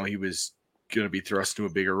then he was going to be thrust into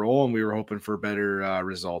a bigger role, and we were hoping for better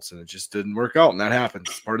results, and it just didn't work out, and that happens.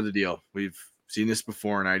 It's part of the deal. We've seen this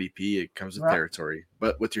before in IDP. It comes with territory,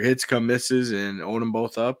 but with your hits come misses, and own them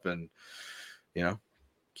both up, and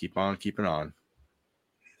keep on keeping on.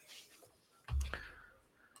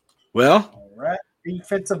 Well, all right,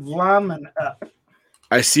 defensive lineman up.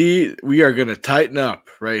 I see we are going to tighten up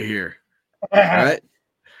right here. All right.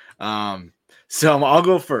 So I'll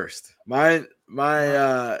go first. My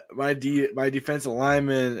defensive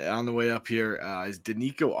lineman on the way up here is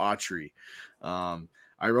Denico Autry.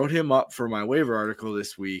 I wrote him up for my waiver article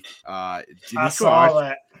this week. I saw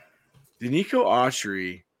that. Denico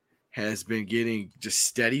Autry has been getting just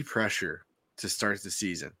steady pressure to start the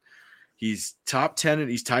season. He's top 10 and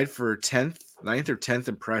he's tied for 9th or 10th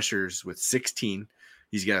in pressures with 16.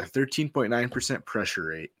 He's got a 13.9% pressure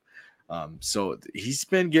rate. So he's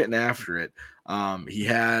been getting after it. He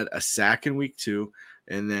had a sack in week 2,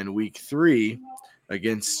 and then week 3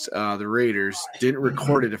 against the Raiders didn't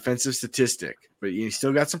record a defensive statistic, but he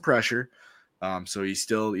still got some pressure. So he's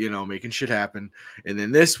still, making shit happen. And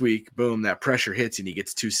then this week, boom, that pressure hits and he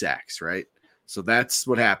gets 2 sacks, right? So that's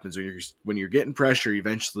what happens when you're getting pressure.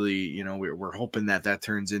 Eventually, we're hoping that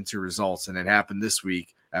turns into results, and it happened this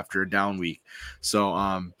week after a down week. So,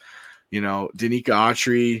 Denico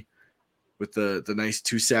Autry with the nice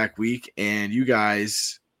 2-sack week, and you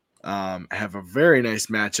guys have a very nice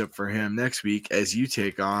matchup for him next week as you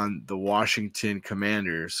take on the Washington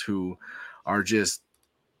Commanders, who are just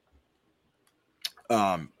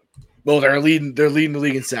they're leading the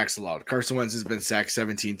league in sacks allowed. Carson Wentz has been sacked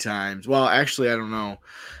 17 times. Well, actually, I don't know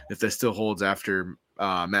if that still holds after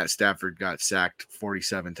Matt Stafford got sacked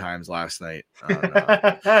 47 times last night.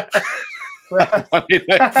 It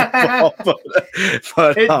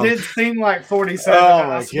did seem like 47.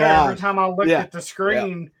 I swear, every time I looked at the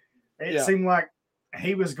screen, it seemed like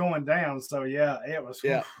he was going down. So it was.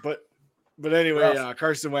 Yeah, but anyway,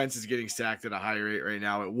 Carson Wentz is getting sacked at a high rate right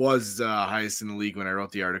now. It was highest in the league when I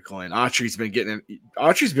wrote the article, and Autry's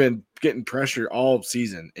been getting pressure all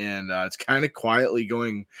season, and it's kind of quietly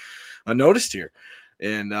going unnoticed here.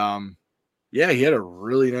 And he had a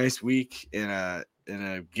really nice week in a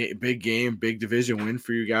big game, big division win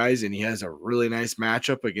for you guys, and he has a really nice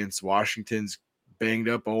matchup against Washington's banged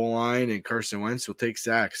up O-line, and Carson Wentz will take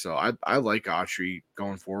sacks. So I like Autry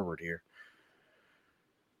going forward here.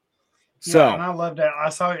 So and I love that. I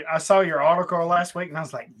saw your article last week, and I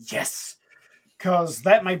was like, yes, because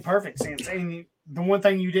that made perfect sense. And the one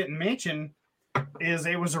thing you didn't mention is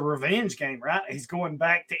it was a revenge game, right? He's going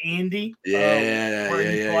back to Indy,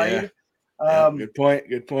 where he played.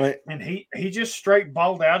 Good point. And he just straight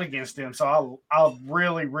balled out against him. So I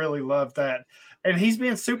really, really love that. And he's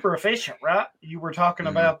been super efficient, right? You were talking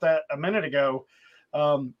about that a minute ago.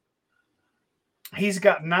 He's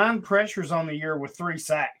got 9 pressures on the year with 3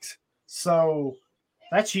 sacks. So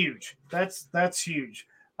that's huge. That's huge.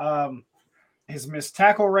 His missed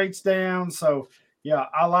tackle rate's down. So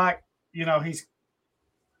I like, he's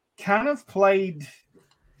kind of played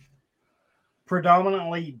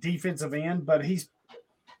predominantly defensive end, but his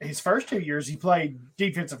first 2 years he played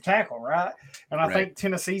defensive tackle, right? And I think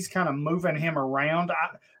Tennessee's kind of moving him around.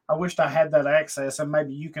 I wished I had that access, and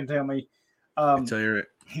maybe you can tell me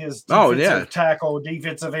his defensive tackle,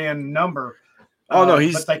 defensive end number. But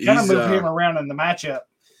they kind of move him around in the matchup.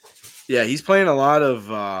 Yeah, he's playing a lot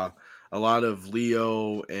of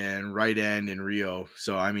Leo and right end and Rio.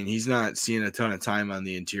 So he's not seeing a ton of time on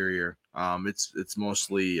the interior. It's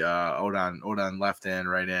mostly Odon left end,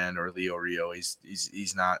 right end, or Leo Rio.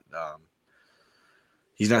 He's not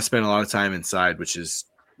spending a lot of time inside, which is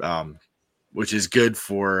good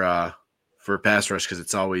for pass rush, because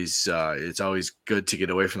it's always good to get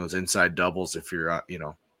away from those inside doubles if you're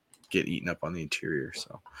get eaten up on the interior.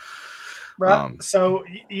 So. Right. So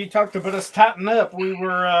you talked about us tighten up. We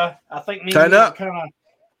were, I think, me tighten up, kind of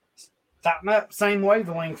tighten up, same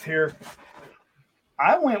wavelength here.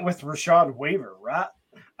 I went with Rashad Weaver, right?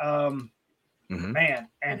 Man,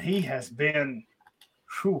 and he has been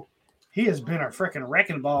a freaking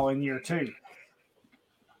wrecking ball in year 2.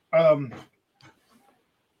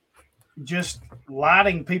 Just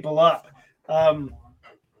lighting people up.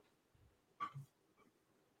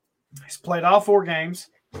 He's played all 4 games.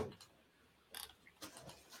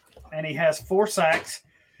 And he has 4 sacks,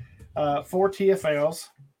 4 TFLs,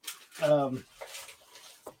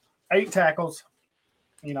 8 tackles,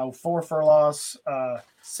 4 for loss,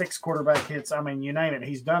 6 quarterback hits. I mean, you name it,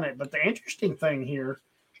 he's done it. But the interesting thing here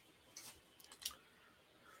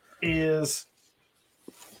is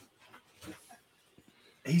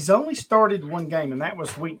he's only started 1 game, and that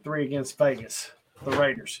was week 3 against Vegas, the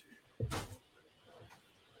Raiders.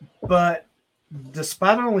 But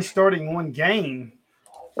despite only starting 1 game,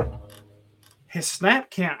 his snap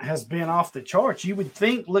count has been off the charts. You would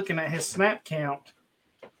think, looking at his snap count,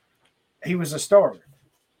 he was a starter.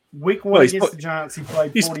 Week 1 against the Giants, he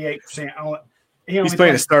played 48%. He's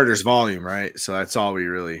playing a starter's volume, right? So that's all we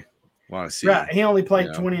really want to see. Right. He only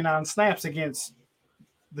played 29 snaps against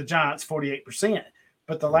the Giants, 48%.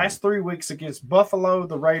 But the last 3 weeks against Buffalo,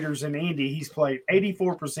 the Raiders, and Indy, he's played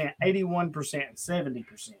 84%, 81%, and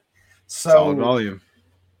 70%. So solid volume.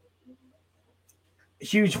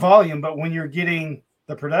 Huge volume, but when you're getting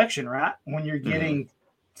the production right, when you're getting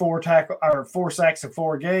 4 sacks in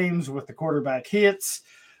 4 games with the quarterback hits,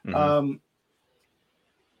 he's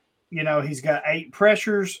got 8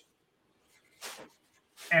 pressures,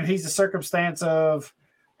 and he's a circumstance of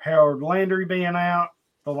Harold Landry being out.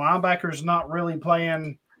 The linebacker's not really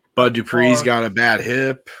playing. Bud Dupree's got a bad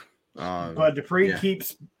hip. Bud Dupree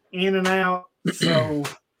keeps in and out. So,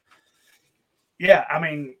 I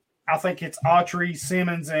mean, I think it's Autry,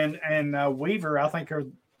 Simmons, and Weaver. I think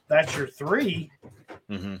that's your 3.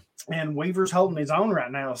 And Weaver's holding his own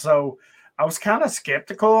right now. So I was kind of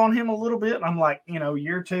skeptical on him a little bit. I'm like,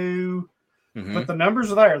 year 2, but the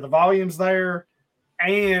numbers are there, the volume's there,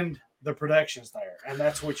 and the production's there, and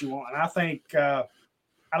that's what you want. And I think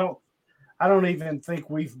I don't even think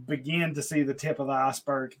we've begun to see the tip of the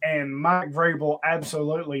iceberg. And Mike Vrabel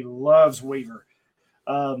absolutely loves Weaver.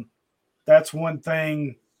 That's one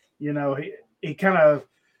thing. He kind of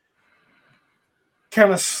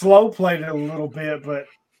slow played it a little bit, but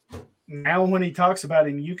now when he talks about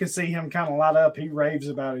him, you can see him kind of light up. He raves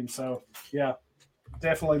about him. So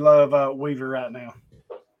definitely love Weaver right now.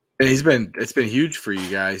 And it's been huge for you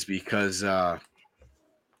guys because all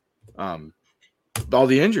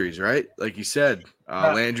the injuries, right? Like you said,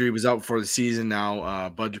 Landry was out before the season. Now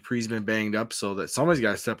Bud Dupree's been banged up, so that somebody's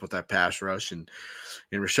got to step with that pass rush, and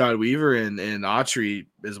Rashad Weaver and Autry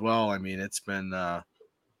as well. I mean, it's been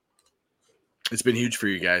huge for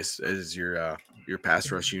you guys as your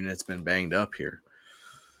pass rush unit's been banged up here.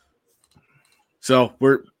 So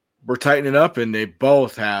we're tightening up, and they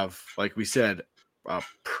both have, like we said, a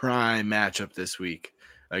prime matchup this week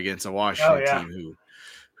against a Washington team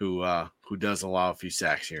who does allow a few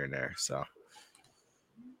sacks here and there. So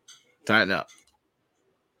tighten up.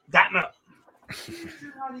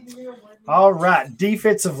 All right,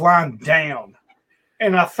 defensive line down.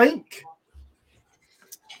 And I think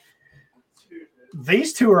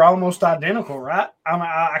these two are almost identical, right?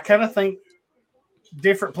 I kind of think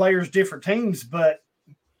different players, different teams, but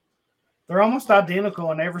they're almost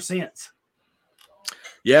identical in every sense.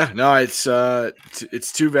 Yeah, no, it's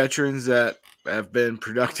 2 veterans that have been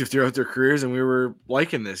productive throughout their careers, and we were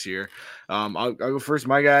liking this year. I'll go first.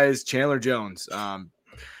 My guy is Chandler Jones.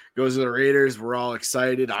 Goes to the Raiders. We're all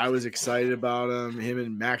excited. I was excited about him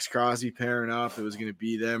and Max Crosby pairing up. It was going to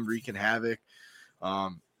be them wreaking havoc.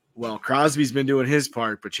 Well, Crosby's been doing his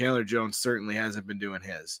part, but Chandler Jones certainly hasn't been doing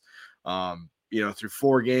his. Through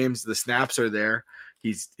 4 games, the snaps are there.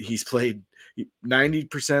 He's played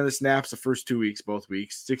 90% of the snaps the first 2 weeks, both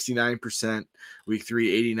weeks, 69% week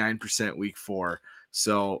 3, 89% week 4.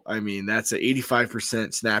 So, I mean, that's an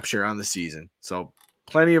 85% snap share on the season. So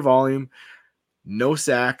plenty of volume, no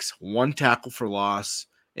sacks, 1 tackle for loss,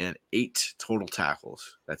 and 8 total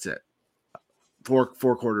tackles. That's it. 4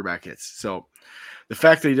 quarterback hits. So the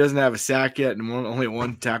fact that he doesn't have a sack yet and only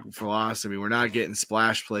one tackle for loss. I mean, we're not getting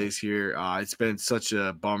splash plays here. It's been such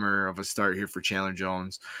a bummer of a start here for Chandler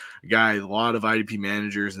Jones, a guy a lot of IDP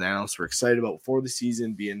managers and analysts were excited about before the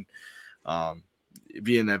season, being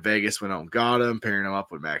that Vegas went out and got him, pairing him up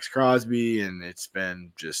with Max Crosby, and it's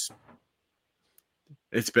been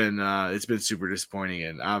super disappointing,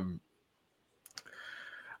 and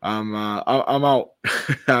I'm out.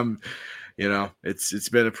 It's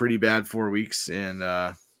been a pretty bad 4 weeks, and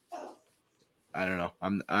I don't know. I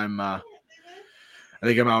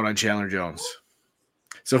think I'm out on Chandler Jones.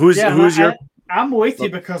 So who's your? I'm with you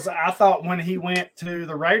because I thought when he went to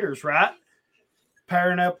the Raiders, right,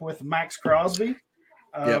 pairing up with Max Crosby,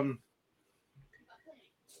 Yep.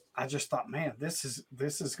 I just thought, man, this is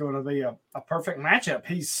going to be a perfect matchup.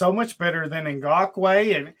 He's so much better than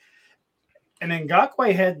Ngakoue, and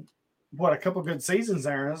Ngakoue had a couple good seasons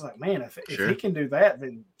there. And I was like, man, if he can do that,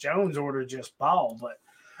 then Jones ought to just ball. But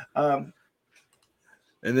and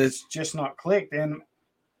it's just not clicked. And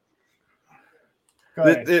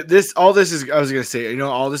all this is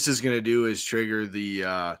going to do is trigger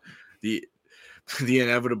the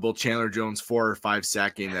inevitable Chandler Jones 4 or 5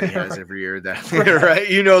 sack game that he has every year. Right?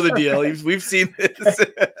 You know the deal. We've seen this.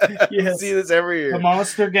 Yes. See this every year. The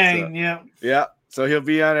monster game, Yeah. So he'll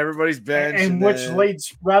be on everybody's bench, and which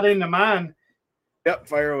leads right into mine. Yep,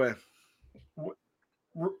 fire away.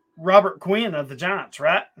 Robert Quinn of the Giants,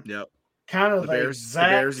 right? Yep. Kind of the Bears,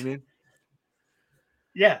 you mean?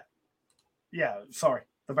 Yeah. Sorry,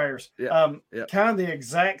 the Bears. Yeah. Kind of the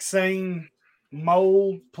exact same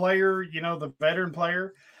mold player, the veteran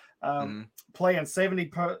player, playing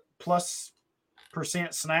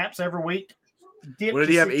 70+% snaps every week. What did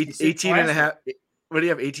he have? 18 and a half. What did he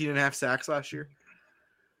have? 18 and a half sacks last year?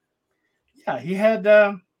 Yeah, he had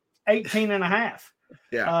 18 and a half.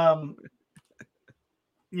 Yeah.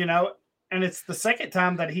 And it's the second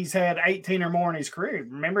time that he's had 18 or more in his career.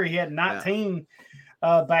 Remember, he had 19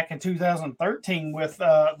 back in 2013 with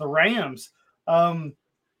the Rams.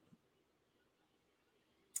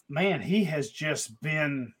 Man, he has just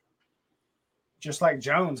been, just like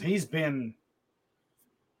Jones, he's been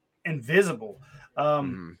invisible.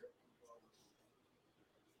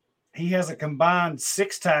 He has a combined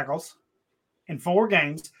 6 tackles in 4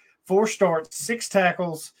 games, 4 starts, 6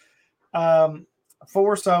 tackles, 4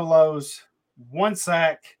 solos, 1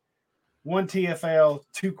 sack, 1 TFL,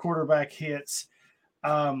 2 quarterback hits.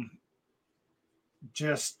 I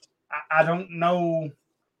don't know.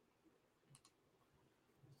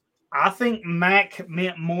 I think Mac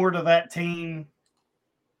meant more to that team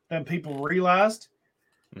than people realized.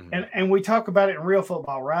 And we talk about it in real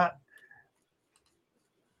football, right?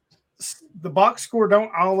 The box score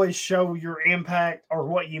don't always show your impact or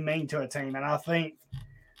what you mean to a team. And I think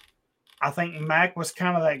Mac was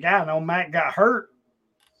kind of that guy. I know Mac got hurt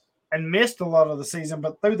and missed a lot of the season,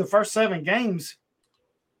 but through the first 7 games,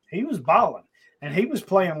 he was balling and he was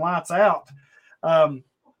playing lights out.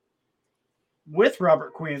 With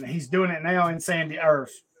Robert Quinn, he's doing it now in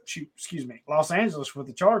Los Angeles with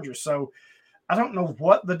the Chargers. So I don't know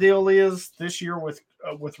what the deal is this year with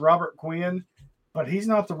Robert Quinn, but he's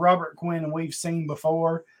not the Robert Quinn we've seen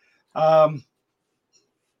before. And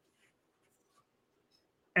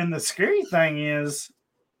the scary thing is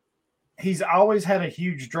he's always had a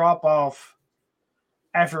huge drop off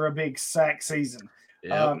after a big sack season.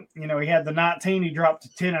 Yep. He had the 19, he dropped to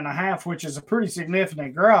 10.5, which is a pretty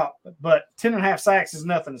significant drop, but 10.5 sacks is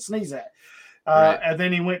nothing to sneeze at. Right. And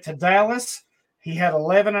then he went to Dallas. He had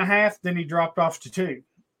 11.5, then he dropped off to 2.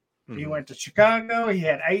 He went to Chicago. He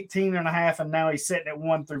had 18.5, and now he's sitting at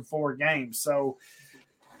 1 through 4 games. So,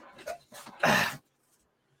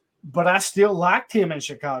 but I still liked him in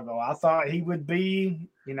Chicago. I thought he would be,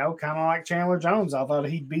 kind of like Chandler Jones. I thought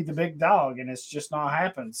he'd be the big dog, and it's just not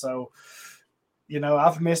happened. So,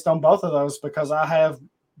 I've missed on both of those because I have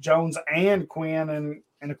Jones and Quinn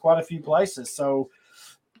in quite a few places. So,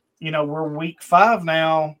 we're week 5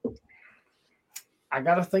 now. I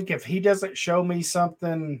got to think if he doesn't show me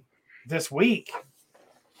something this week,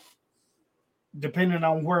 depending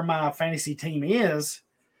on where my fantasy team is,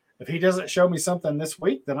 if he doesn't show me something this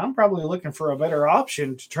week, then I'm probably looking for a better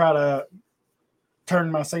option to try to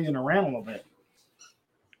turn my season around a little bit.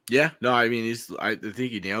 Yeah, no, I mean, I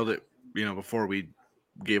think he nailed it. Before we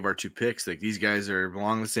gave our 2 picks, like these guys are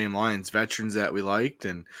along the same lines, veterans that we liked,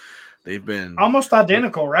 and they've been almost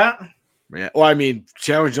identical, right? Yeah. Well, I mean,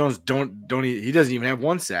 Chandler Jones he doesn't even have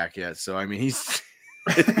 1 sack yet. So I mean, he's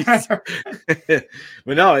but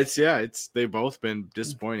no, they've both been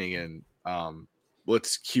disappointing, and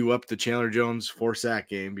let's cue up the Chandler Jones 4 sack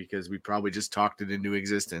game because we probably just talked it into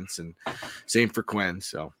existence, and same for Quinn.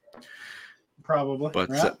 So Probably. But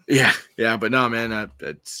right? but no, man,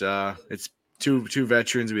 it's two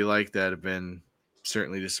veterans we like that have been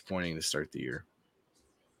certainly disappointing to start the year.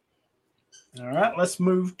 All right, let's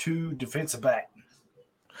move to defensive back.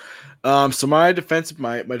 So my defensive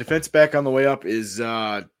back on the way up is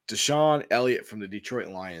DeShon Elliott from the Detroit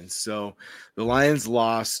Lions. So the Lions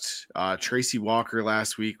lost Tracy Walker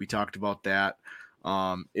last week. We talked about that.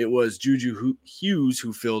 It was Juju Hughes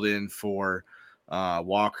who filled in for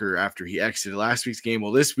Walker after he exited last week's game.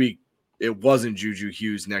 Well, this week it wasn't Juju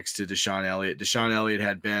Hughes next to DeShon Elliott. DeShon Elliott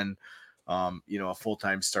had been, a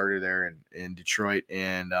full-time starter there in Detroit,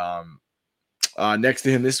 and next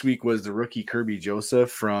to him this week was the rookie Kirby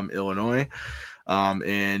Joseph from Illinois.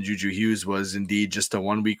 And Juju Hughes was indeed just a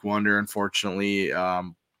 1 week wonder, unfortunately,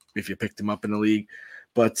 if you picked him up in the league.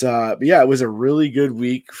 But it was a really good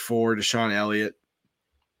week for DeShon Elliott.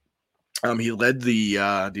 He led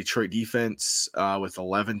the Detroit defense with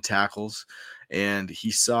 11 tackles, and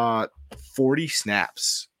he saw 40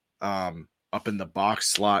 snaps up in the box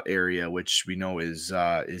slot area, which we know is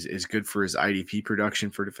good for his IDP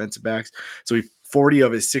production for defensive backs. So 40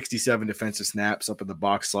 of his 67 defensive snaps up in the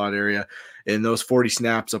box slot area, and those 40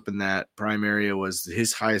 snaps up in that prime area was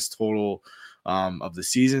his highest total of the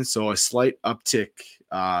season. So a slight uptick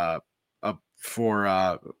up for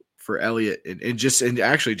Elliott, and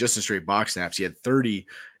actually just in straight box snaps, he had 30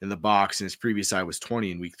 in the box, and his previous high was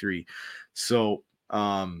 20 in week 3. So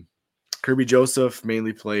Kirby Joseph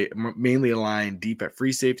mainly aligned deep at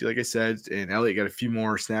free safety, like I said, and Elliott got a few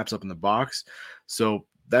more snaps up in the box. So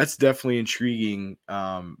that's definitely intriguing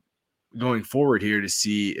going forward here to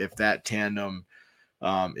see if that tandem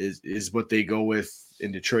is what they go with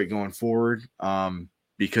in Detroit going forward,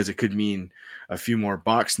 because it could mean a few more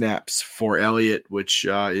box snaps for Elliott, which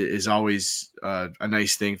is always a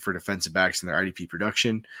nice thing for defensive backs in their IDP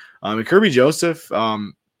production. And Kirby Joseph,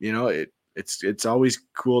 it's always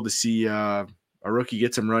cool to see a rookie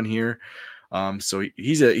get some run here. So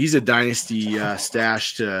he's a dynasty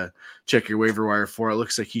stash to check your waiver wire for. It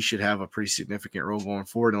looks like he should have a pretty significant role going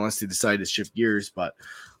forward, unless they decide to shift gears. But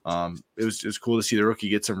it was cool to see the rookie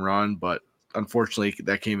get some run, but unfortunately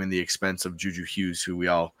that came in the expense of Juju Hughes, who we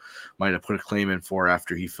all might have put a claim in for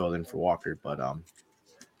after he filled in for Walker. But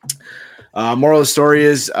moral of the story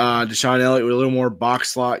is DeShon Elliott with a little more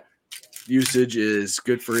box slot usage is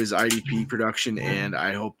good for his IDP production, and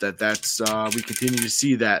I hope that's we continue to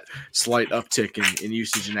see that slight uptick in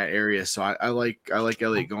usage in that area. So I like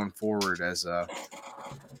Elliott going forward as a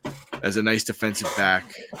nice defensive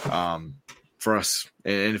back for us.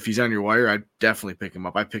 And if he's on your wire, I'd definitely pick him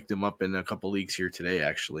up. I picked him up in a couple leagues here today,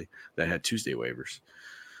 actually, that had Tuesday waivers.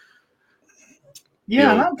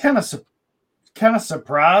 Yeah, and I'm kind of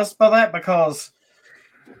surprised by that, because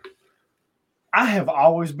I have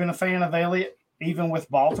always been a fan of Elliott, even with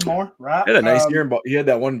Baltimore, right? He had a nice year he had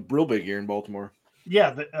that one real big year in Baltimore.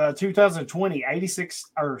 Yeah, 2020,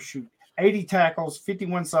 80 tackles,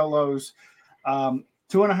 51 solos,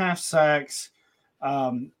 2.5 sacks,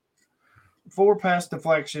 4 pass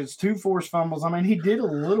deflections, 2 forced fumbles. I mean, he did a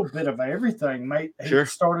little bit of everything, mate. He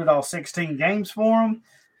started all 16 games for him.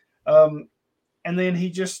 And then he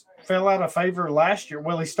just fell out of favor last year.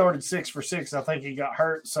 Well, he started 6 for 6. I think he got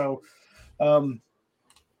hurt. So,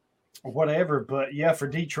 whatever. But yeah, for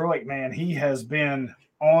Detroit, man, he has been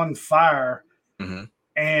on fire. Mm-hmm.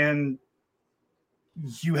 And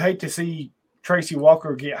you hate to see Tracy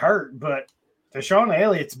Walker get hurt, but DeShon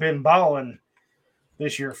Elliott's been balling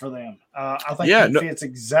this year for them. I think he fits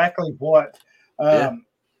exactly what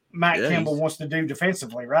Matt Campbell wants to do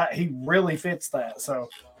defensively, right? He really fits that. So,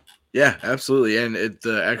 yeah, absolutely. And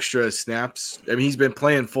the extra snaps, I mean, he's been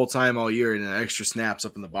playing full time all year, and the extra snaps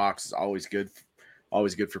up in the box is always good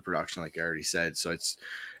for production, like I already said. So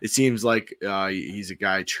it seems like he's a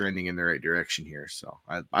guy trending in the right direction here. So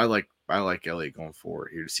I like Elliott going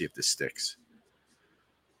forward here to see if this sticks.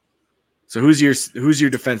 So who's your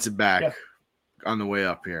defensive back on the way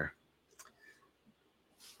up here?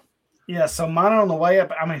 Yeah, so mine on the way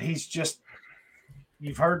up, I mean,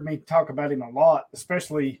 you've heard me talk about him a lot,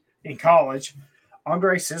 especially in college.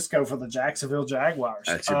 Andre Cisco for the Jacksonville Jaguars.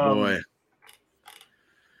 That's your boy.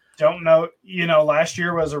 Don't know, last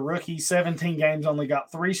year was a rookie, 17 games, only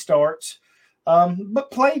got 3 starts,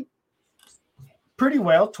 but played pretty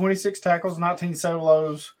well, 26 tackles, 19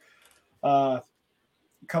 solos, a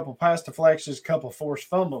couple pass deflections, a couple forced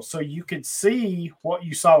fumbles. So you could see what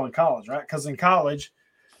you saw in college, right? Because in college,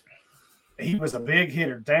 he was a big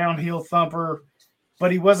hitter, downhill thumper,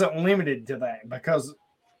 but he wasn't limited to that because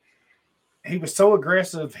he was so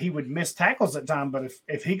aggressive he would miss tackles at times. But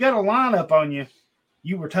if he got a lineup on you,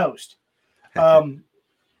 you were toast.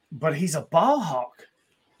 But he's a ball hawk,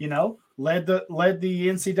 led the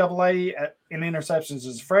NCAA in interceptions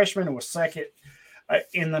as a freshman and was second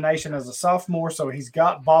in the nation as a sophomore. So he's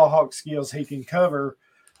got ball hawk skills. He can cover.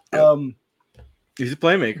 He's a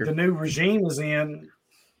playmaker. The new regime is in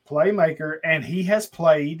playmaker, and he has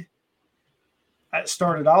played.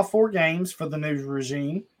 Started all 4 games for the new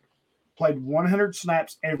regime. Played 100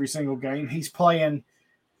 snaps every single game. He's playing.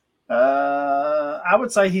 I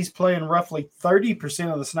would say he's playing roughly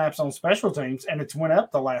 30% of the snaps on special teams, and it's went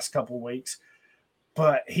up the last couple of weeks.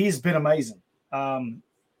 But he's been amazing.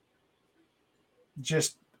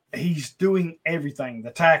 He's doing everything.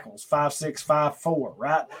 The tackles, 5'6", 5'4",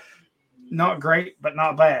 right? Not great, but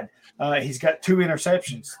not bad. He's got 2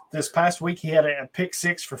 interceptions. This past week, he had a pick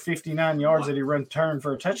 6 for 59 yards that he returned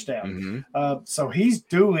for a touchdown. So he's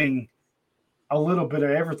doing a little bit of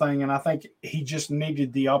everything, and I think he just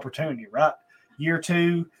needed the opportunity, right? Year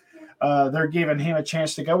 2, they're giving him a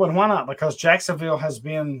chance to go, and why not? Because Jacksonville has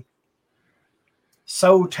been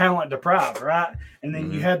so talent deprived, right? And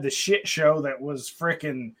then you had the shit show that was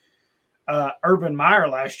freaking Urban Meyer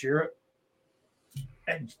last year.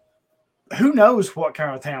 And who knows what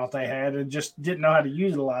kind of talent they had and just didn't know how to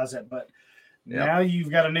utilize it. But now you've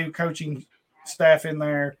got a new coaching staff in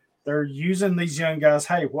there. They're using these young guys.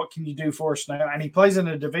 Hey, what can you do for us now? And he plays in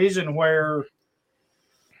a division where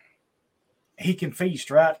he can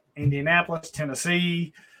feast, right? Indianapolis,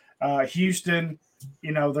 Tennessee, Houston.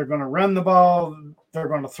 They're going to run the ball. They're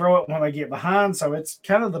going to throw it when they get behind. So it's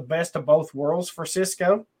kind of the best of both worlds for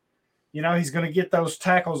Cisco. He's going to get those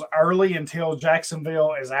tackles early until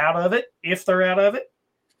Jacksonville is out of it, if they're out of it.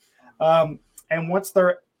 And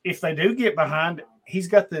if they do get behind, he's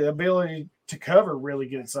got the ability to cover really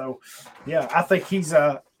good. So, yeah, I think he's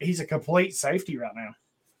a complete safety right now.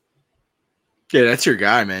 Yeah, that's your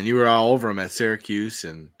guy, man. You were all over him at Syracuse,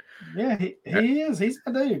 and yeah, he is. He's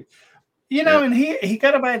my dude. And he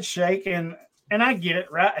got a bad shake, and I get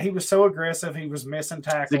it, right? He was so aggressive. He was missing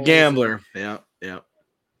tackles. The gambler. Yeah.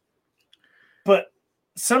 But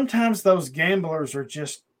sometimes those gamblers are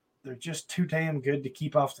just too damn good to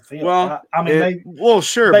keep off the field. Well,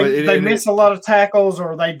 they miss a lot of tackles,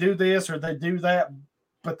 or they do this or they do that,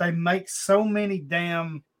 but they make so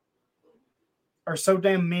damn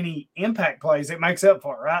many impact plays. It makes up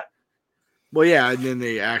for it, right? Well, yeah, and then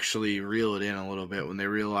they actually reel it in a little bit when they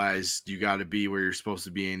realize you got to be where you're supposed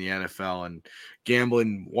to be in the NFL, and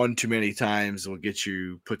gambling one too many times will get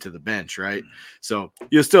you put to the bench, right? So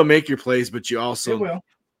you'll still make your plays, but you also will.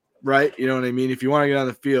 Right? You know what I mean? If you want to get on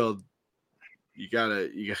the field, you gotta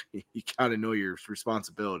know your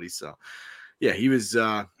responsibility. So, yeah, he was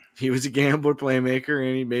a gambler playmaker,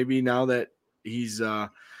 and maybe now that he's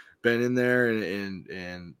been in there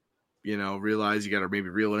and realize you got to maybe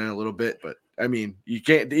reel it in a little bit. But I mean,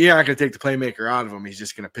 you're not going to take the playmaker out of him. He's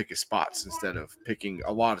just going to pick his spots instead of picking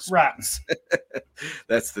a lot of spots. Right.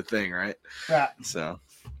 That's the thing, right? Right. So,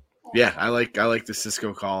 yeah, I like the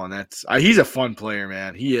Cisco call, and he's a fun player,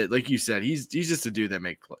 man. He, like you said, he's just a dude that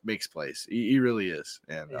makes plays. He really is,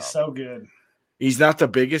 and he's so good. He's not the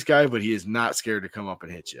biggest guy, but he is not scared to come up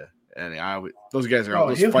and hit you. And those guys are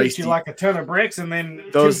always he'll feisty. Hit you like a ton of bricks, and then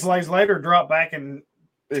 2 plays later, drop back and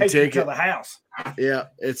take you to the house. Yeah,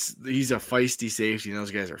 he's a feisty safety, and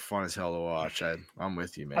those guys are fun as hell to watch. I'm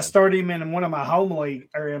with you, man. I started him in my home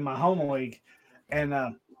league,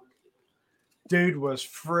 and dude was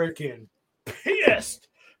freaking pissed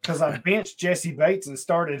because I benched Jesse Bates and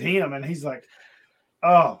started him, and he's like,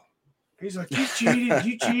 you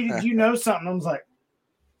cheated, you know something. I was like,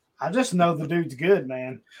 I just know the dude's good,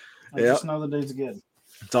 man. Just know the dude's good.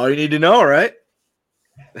 That's all you need to know, right?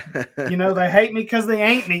 They hate me because they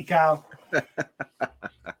ain't me, Kyle.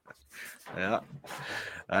 Yeah,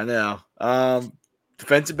 I know.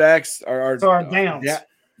 Defensive backs are downs. Yeah,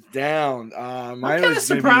 down. I'm kind of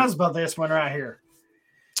surprised by this one right here.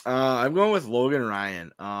 I'm going with Logan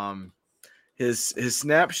Ryan. His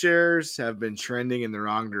snap shares have been trending in the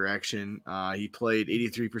wrong direction. He played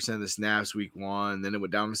 83% of the snaps week 1, then it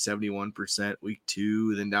went down to 71% week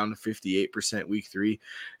 2, then down to 58% week 3,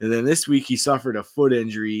 and then this week he suffered a foot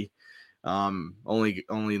injury. Only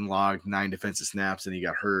logged 9 defensive snaps, and he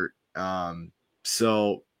got hurt.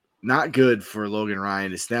 So not good for Logan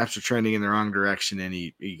Ryan. His snaps are trending in the wrong direction, and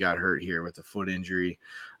he got hurt here with a foot injury.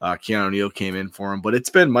 Keanu Neal came in for him, but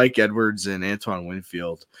it's been Mike Edwards and Antoine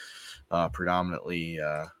Winfield predominantly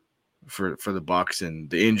for the Bucs, and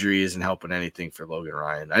the injury isn't helping anything for Logan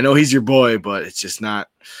Ryan. I know he's your boy, but it's just not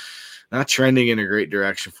trending in a great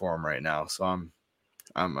direction for him right now. So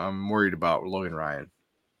I'm worried about Logan Ryan.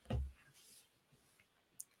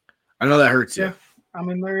 I know that hurts you. Yeah, I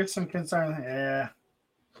mean there is some concern.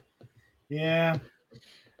 Yeah,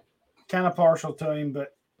 kind of partial to him,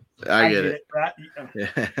 but I get it. Right?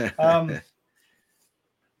 Yeah.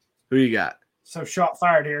 Who you got? So shot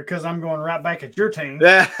fired here because I'm going right back at your team.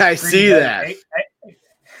 I see that.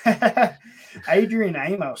 Adrian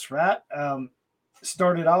Amos, right?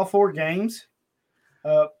 Started all 4 games,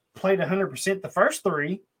 played 100% the first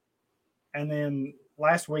 3, and then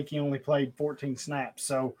last week he only played 14 snaps.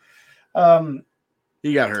 So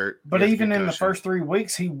he got hurt. But even in the first 3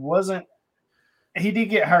 weeks, he did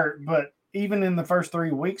get hurt, but even in the first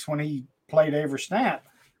 3 weeks when he played every snap,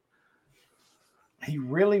 he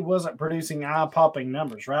really wasn't producing eye-popping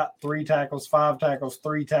numbers, right? 3 tackles, 5 tackles,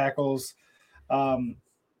 3 tackles, a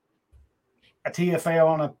TFL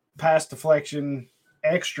on a pass deflection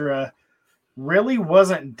extra, really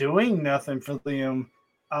wasn't doing nothing for them.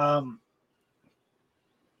 And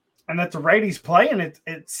at the rate he's playing,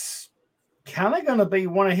 it's kind of going to be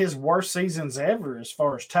one of his worst seasons ever as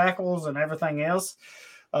far as tackles and everything else.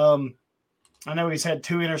 I know he's had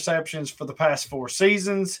 2 interceptions for the past 4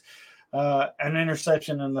 seasons, an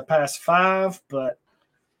interception in the past 5, but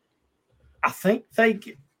I think they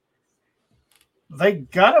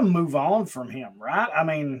got to move on from him, right? I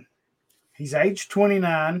mean, he's age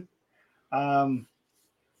 29,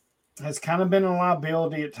 has kind of been a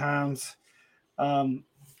liability at times. I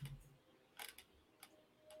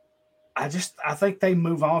think they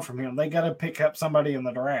move on from him. They got to pick up somebody in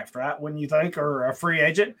the draft, right? When you think, or a free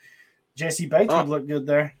agent, Jesse Bates would look good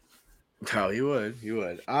there. Oh, he would.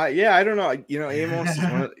 Yeah, I don't know. Amos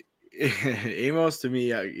is Amos to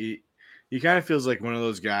me, he kind of feels like one of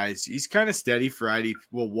those guys. He's kind of steady for ID.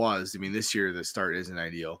 Well, was. I mean, this year the start isn't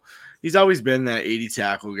ideal. He's always been that 80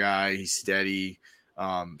 tackle guy. He's steady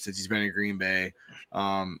since he's been in Green Bay.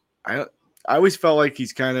 I always felt like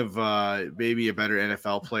he's kind of maybe a better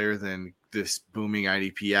NFL player than this booming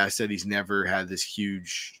IDP asset. He's never had this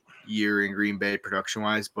huge year in Green Bay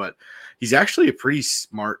production-wise, but he's actually a pretty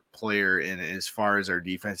smart player. And as far as our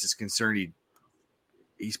defense is concerned,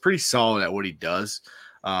 he's pretty solid at what he does.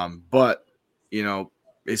 But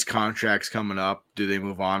his contract's coming up. Do they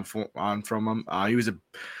move on from him? He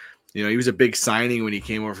was a big signing when he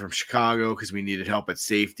came over from Chicago because we needed help at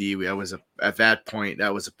safety. At that point,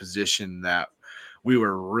 that was a position that we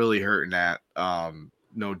were really hurting at.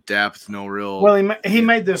 No depth, no real. Well, he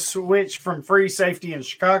made the switch from free safety in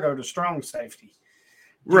Chicago to strong safety.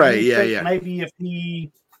 Right, yeah. Maybe if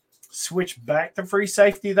he switched back to free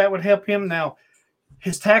safety, that would help him. Now,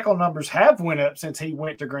 his tackle numbers have went up since he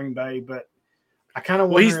went to Green Bay, but I kind of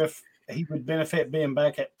wonder if he would benefit being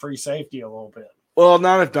back at free safety a little bit. Well,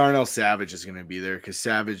 not if Darnell Savage is going to be there, because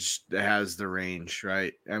Savage has the range,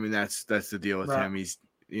 right? I mean, that's the deal with him. He's,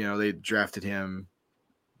 they drafted him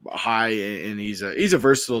high, and he's a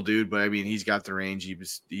versatile dude, but I mean, he's got the range.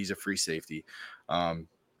 He's a free safety.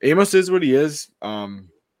 Amos is what he is.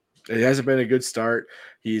 It hasn't been a good start.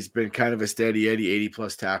 He's been kind of a steady Eddie 80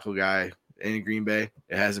 plus tackle guy in Green Bay.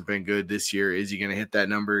 It hasn't been good this year. Is he going to hit that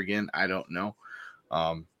number again? I don't know.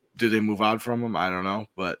 Do they move on from him? I don't know,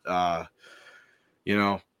 but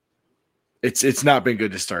it's not been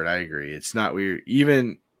good to start. I agree. It's not weird.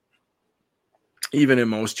 Even in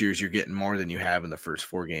most years, you're getting more than you have in the first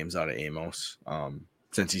 4 games out of Amos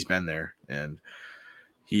since he's been there. And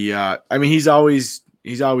he's always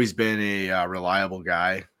been a reliable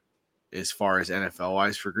guy as far as NFL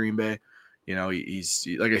wise for Green Bay. He's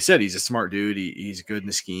like I said, he's a smart dude. He's good in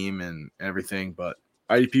the scheme and everything, but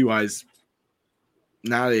IDP wise,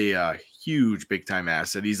 not a huge big time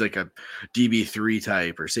asset. He's like a DB3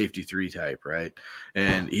 type or safety 3 type, right?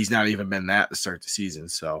 And he's not even been that to start the season.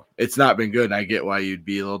 So it's not been good. And I get why you'd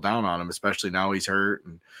be a little down on him, especially now he's hurt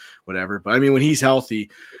and whatever. But I mean, when he's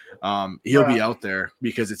healthy, he'll be out there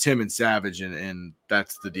because it's him and Savage, and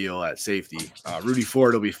that's the deal at safety. Rudy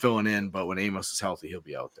Ford will be filling in, but when Amos is healthy, he'll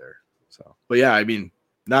be out there. So, but yeah, I mean,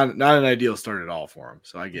 not an ideal start at all for him.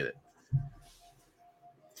 So I get it.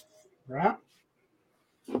 Right.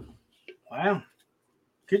 Wow.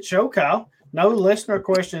 Good show, Kyle. No listener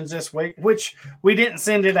questions this week, which we didn't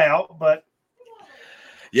send it out, but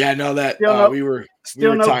yeah, no, that we were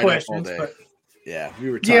no tied questions, up all day. But yeah,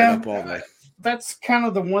 we were tied up all day. That's kind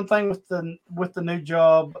of the one thing with the new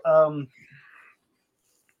job.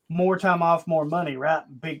 More time off, more money, right?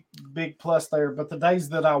 Big plus there. But the days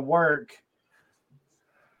that I work,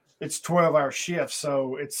 it's 12-hour shifts,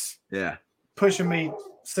 so it's pushing me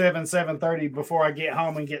 7:30 before I get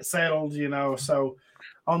home and get settled, So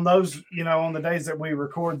on those, on the days that we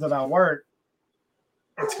record that I work,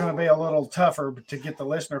 it's going to be a little tougher to get the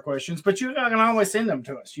listener questions, but you can always send them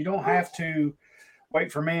to us. You don't have to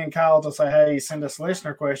wait for me and Kyle to say, hey, send us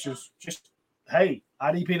listener questions. Just, hey,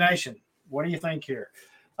 IDP Nation, what do you think here?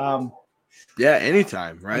 Yeah,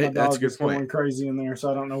 anytime, My right? dog That's a good is going point. crazy in there,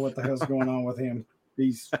 so I don't know what the hell's going on with him.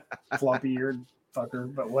 He's floppy-eared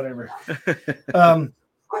fucker, but whatever. I'm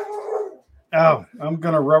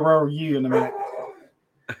gonna rubber you in a minute.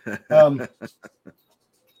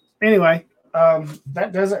 Anyway,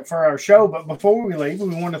 that does it for our show. But before we leave,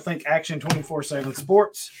 we want to thank Action 24/7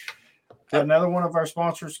 Sports. Yep. Another one of our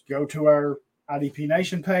sponsors. Go to our IDP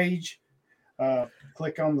Nation page,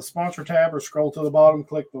 click on the sponsor tab, or scroll to the bottom,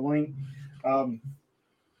 click the link. All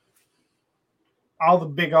the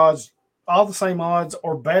big odds, all the same odds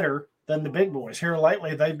or better than the big boys. Here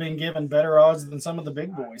lately, they've been given better odds than some of the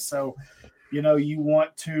big boys. So, you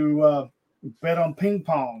want to bet on ping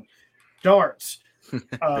pong, darts,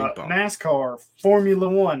 NASCAR, Formula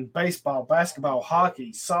One, baseball, basketball,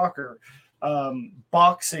 hockey, soccer,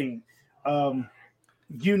 boxing,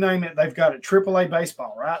 you name it, they've got it. AAA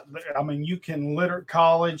baseball, right? I mean, you can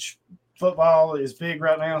college football is big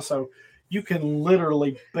right now, so you can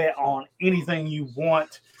literally bet on anything you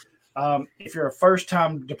want. If you're a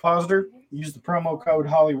first-time depositor, use the promo code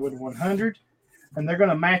Hollywood100, and they're going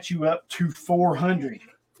to match you up to $400.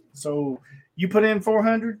 So you put in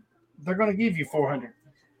 $400, they're going to give you $400.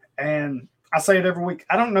 And I say it every week.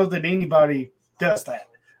 I don't know that anybody does that.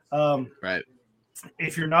 Right.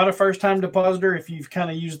 If you're not a first-time depositor, if you've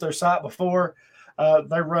kind of used their site before,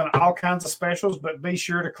 they run all kinds of specials, but be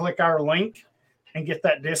sure to click our link and get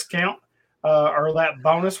that discount or that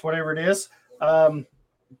bonus, whatever it is. And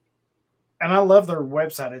I love their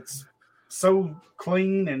website. It's so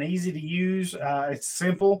clean and easy to use. It's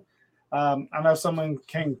simple. I know someone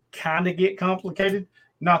can kind of get complicated.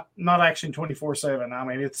 Not Action 24/7. I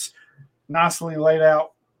mean, it's nicely laid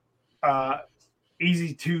out,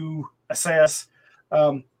 easy to assess.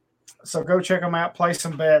 So go check them out, play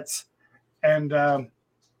some bets, and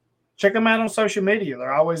check them out on social media.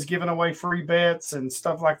 They're always giving away free bets and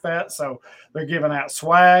stuff like that. So they're giving out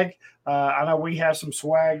swag. I know we have some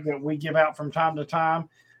swag that we give out from time to time.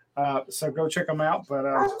 So go check them out. But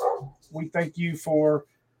we thank you for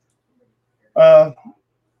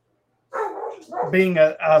being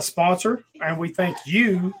a sponsor, and we thank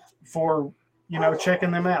you for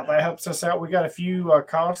checking them out. That helps us out. We got a few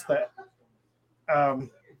costs that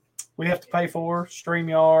we have to pay for,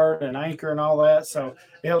 StreamYard and Anchor and all that. So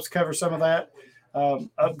it helps cover some of that.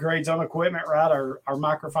 Upgrades on equipment, right? Our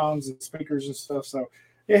microphones and speakers and stuff. So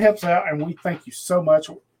it helps out, and we thank you so much.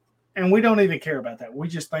 And we don't even care about that. We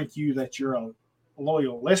just thank you that you're a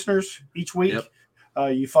loyal listeners each week.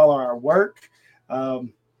 Yep. You follow our work.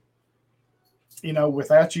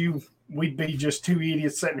 Without you, we'd be just two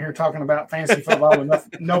idiots sitting here talking about fantasy football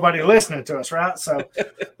with nobody listening to us, right? So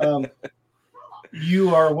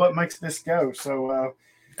you are what makes this go. So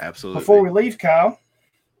absolutely. Before we leave, Kyle,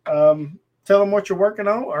 tell them what you're working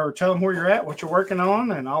on, or tell them where you're at, what you're working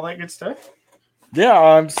on, and all that good stuff. Yeah,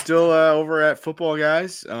 I'm still over at Football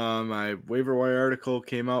Guys. My waiver wire article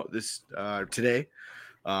came out today.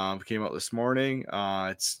 Came out this morning.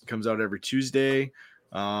 It comes out every Tuesday.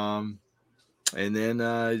 And then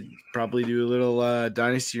probably do a little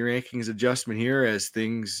dynasty rankings adjustment here as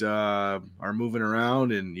things are moving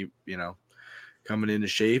around and coming into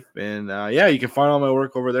shape. And you can find all my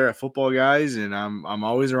work over there at Football Guys. And I'm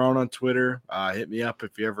always around on Twitter. Hit me up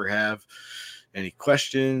if you ever have any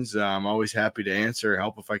questions. I'm always happy to answer,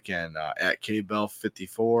 help if I can. At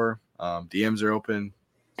KBell54, DMs are open.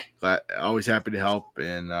 Always happy to help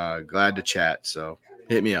and glad to chat. So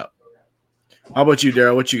hit me up. How about you,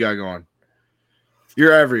 Daryl? What you got going?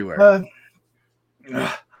 You're everywhere.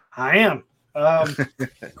 I am. Of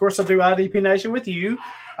course, I do IDP Nation with you.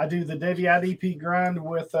 I do the Davey IDP grind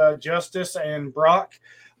with Justice and Brock,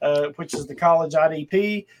 which is the college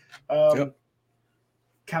IDP.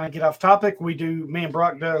 Kind of get off topic. Me and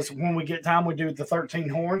Brock does, when we get time, we do the 13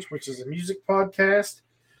 Horns, which is a music podcast.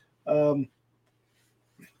 And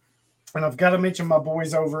I've got to mention my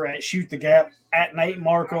boys over at Shoot the Gap, at Nate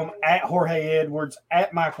Markham, at Jorge Edwards,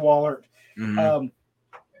 at Mike Wallert. Mm-hmm.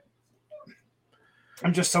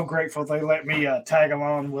 I'm just so grateful they let me tag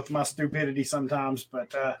along with my stupidity sometimes.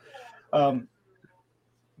 But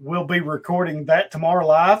we'll be recording that tomorrow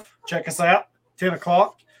live. Check us out, 10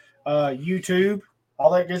 o'clock, YouTube, all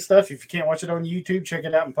that good stuff. If you can't watch it on YouTube, check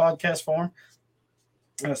it out in podcast form.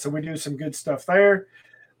 So we do some good stuff there.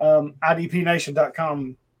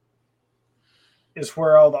 IDPNation.com is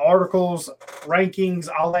where all the articles, rankings,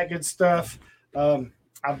 all that good stuff.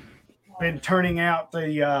 I've been turning out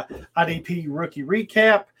the IDP rookie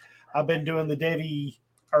recap. I've been doing the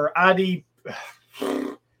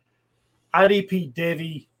IDP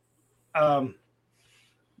Devy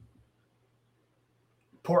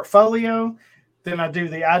portfolio. Then I do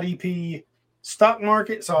the IDP stock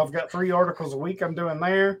market. So I've got 3 articles a week I'm doing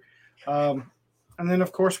there. And then,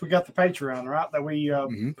 of course, we got the Patreon, right, that we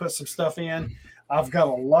put some stuff in. I've got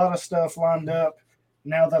a lot of stuff lined up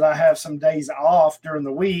now that I have some days off during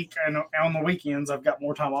the week. And on the weekends, I've got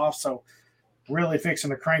more time off. So really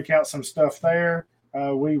fixing to crank out some stuff there.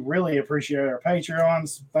 We really appreciate our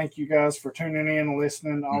Patreons. Thank you guys for tuning in and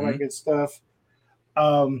listening, all that good stuff.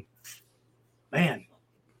 Man.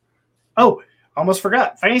 Oh, almost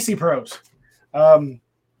forgot. Fantasy Pros. I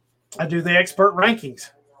do the expert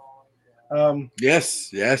rankings.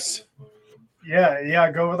 Yes.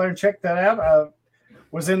 Yeah. Go over there and check that out.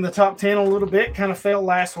 Was in the top 10 a little bit. Kind of fell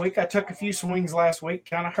last week. I took a few swings last week.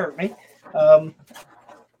 Kind of hurt me.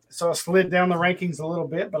 So I slid down the rankings a little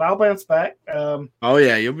bit, but I'll bounce back. Oh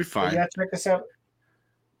yeah, you'll be fine. Yeah, check us out.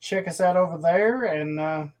 Check us out over there,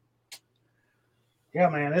 and yeah,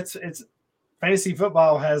 man, it's fantasy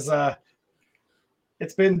football has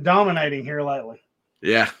it's been dominating here lately.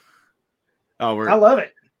 Yeah. Oh, I love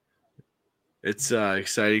it. It's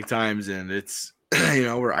exciting times, and it's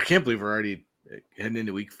I can't believe we're already heading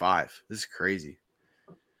into week 5. This is crazy.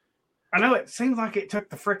 I know it seems like it took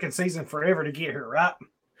the freaking season forever to get here, right?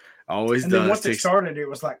 Always and does. Then once it started, it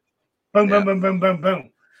was like boom, boom, boom, boom, boom, boom.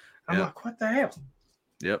 I'm like, what the hell?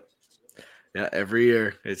 Yep. Yeah, every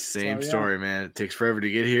year it's the same story, man. It takes forever to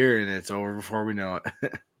get here, and it's over before we know it.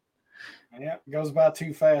 Yeah, it goes by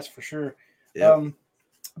too fast for sure. Yep.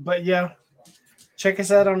 But yeah, check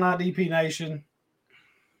us out on IDP Nation.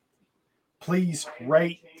 Please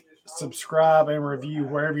rate, subscribe, and review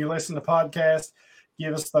wherever you listen to podcasts.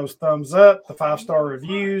 Give us those thumbs up, the 5-star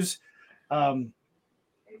reviews.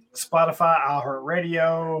 Spotify,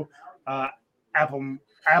 iHeartRadio, Apple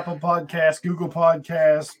Podcasts, Google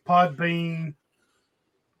Podcasts, Podbean.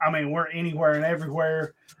 I mean, we're anywhere and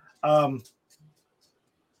everywhere.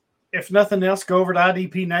 If nothing else, go over to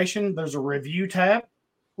IDP Nation. There's a review tab.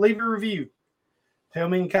 Leave a review. Tell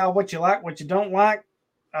me and Kyle what you like, what you don't like.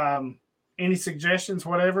 Any suggestions,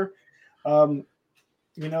 whatever.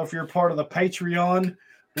 If you're part of the Patreon,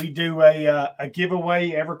 we do a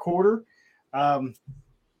giveaway every quarter.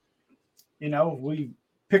 We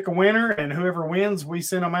pick a winner, and whoever wins, we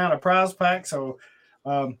send them out a prize pack. So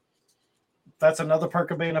that's another perk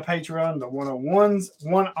of being a Patreon. The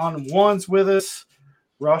one-on-ones with us,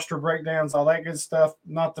 roster breakdowns, all that good stuff.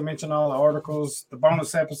 Not to mention all the articles, the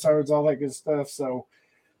bonus episodes, all that good stuff. So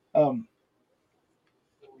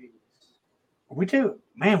we do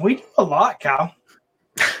a lot, Kyle.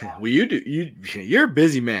 Well, you're a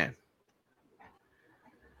busy man.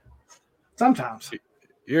 Sometimes.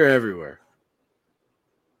 You're everywhere.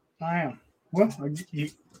 I am. Well,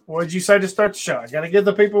 what did you say to start the show? I got to give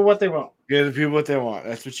the people what they want. Give the people what they want.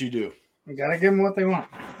 That's what you do. I got to give them what they want.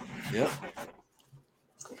 Yep.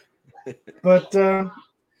 But,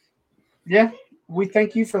 yeah, we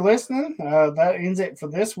thank you for listening. That ends it for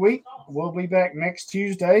this week. We'll be back next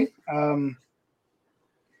Tuesday.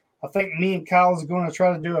 I think me and Kyle is going to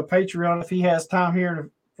try to do a Patreon if he has time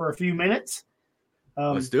here for a few minutes.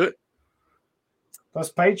 Let's do it.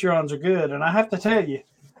 Those Patreons are good. And I have to tell you,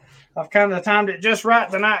 I've kind of timed it just right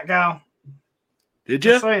tonight, Kyle. Did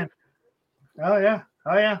you? Just saying. Oh, yeah.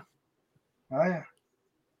 All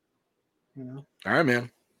right, man.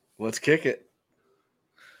 Let's kick it.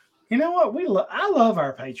 You know what? I love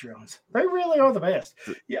our Patreons. They really are the best.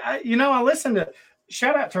 Yeah, I listen to.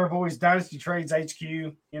 Shout out to our boys, Dynasty Trades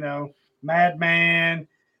HQ. Madman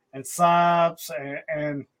and Sops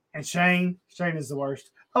and Shane. Shane is the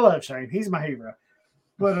worst. I love Shane. He's my hero.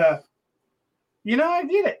 But I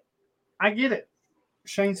get it.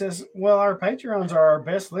 Shane says, "Well, our Patreons are our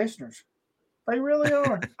best listeners." They really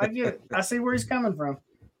are. I get it. I see where he's coming from.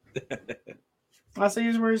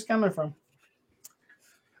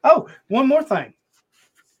 Oh, one more thing.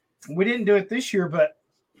 We didn't do it this year, but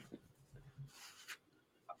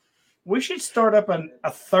we should start up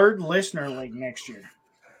a third listener league next year.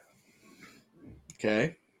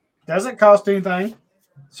 Okay. Doesn't cost anything.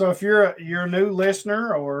 So if you're a new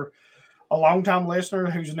listener or a longtime listener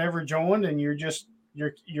who's never joined and you're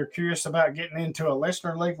curious about getting into a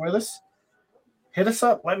listener league with us, hit us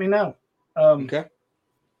up. Let me know. Okay.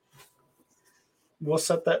 We'll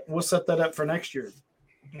set that up for next year.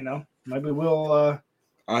 Maybe we'll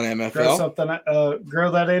on MFL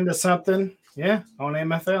grow that into something. Yeah, on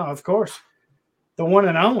MFL, of course. The one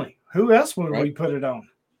and only. Who else would we put it on?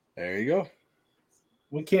 There you go.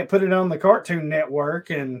 We can't put it on the Cartoon Network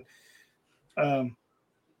and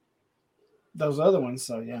those other ones.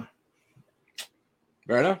 So, yeah.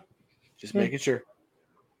 Right on. Just making sure.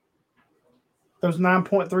 Those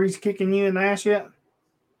 9.3s kicking you in the ass yet?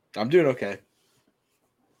 I'm doing okay.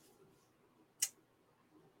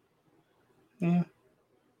 Yeah.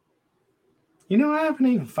 You know, I haven't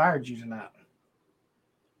even fired you tonight.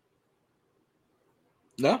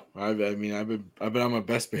 No, I've been on my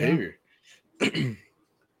best behavior.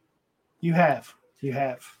 You have. I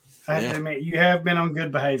have to admit, you have been on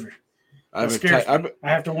good behavior. I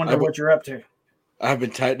have to wonder what you're up to. I've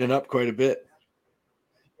been tightening up quite a bit.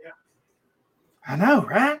 I know,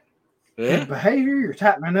 right? Yeah. Good behavior, you're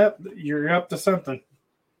tightening up. You're up to something.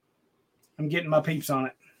 I'm getting my peeps on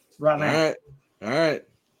it right now. All right.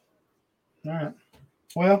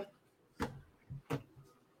 Well,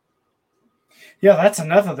 yeah, that's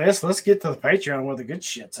enough of this. Let's get to the Patreon where the good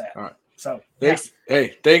shit's at. All right. So, thanks. Yeah.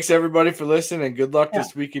 Hey, thanks everybody for listening, and good luck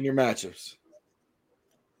this week in your matchups.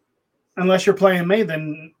 Unless you're playing me,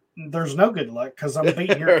 then there's no good luck because I'm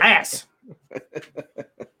beating your ass.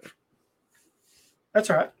 That's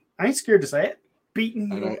all right. I ain't scared to say it.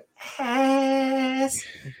 Beating your ass.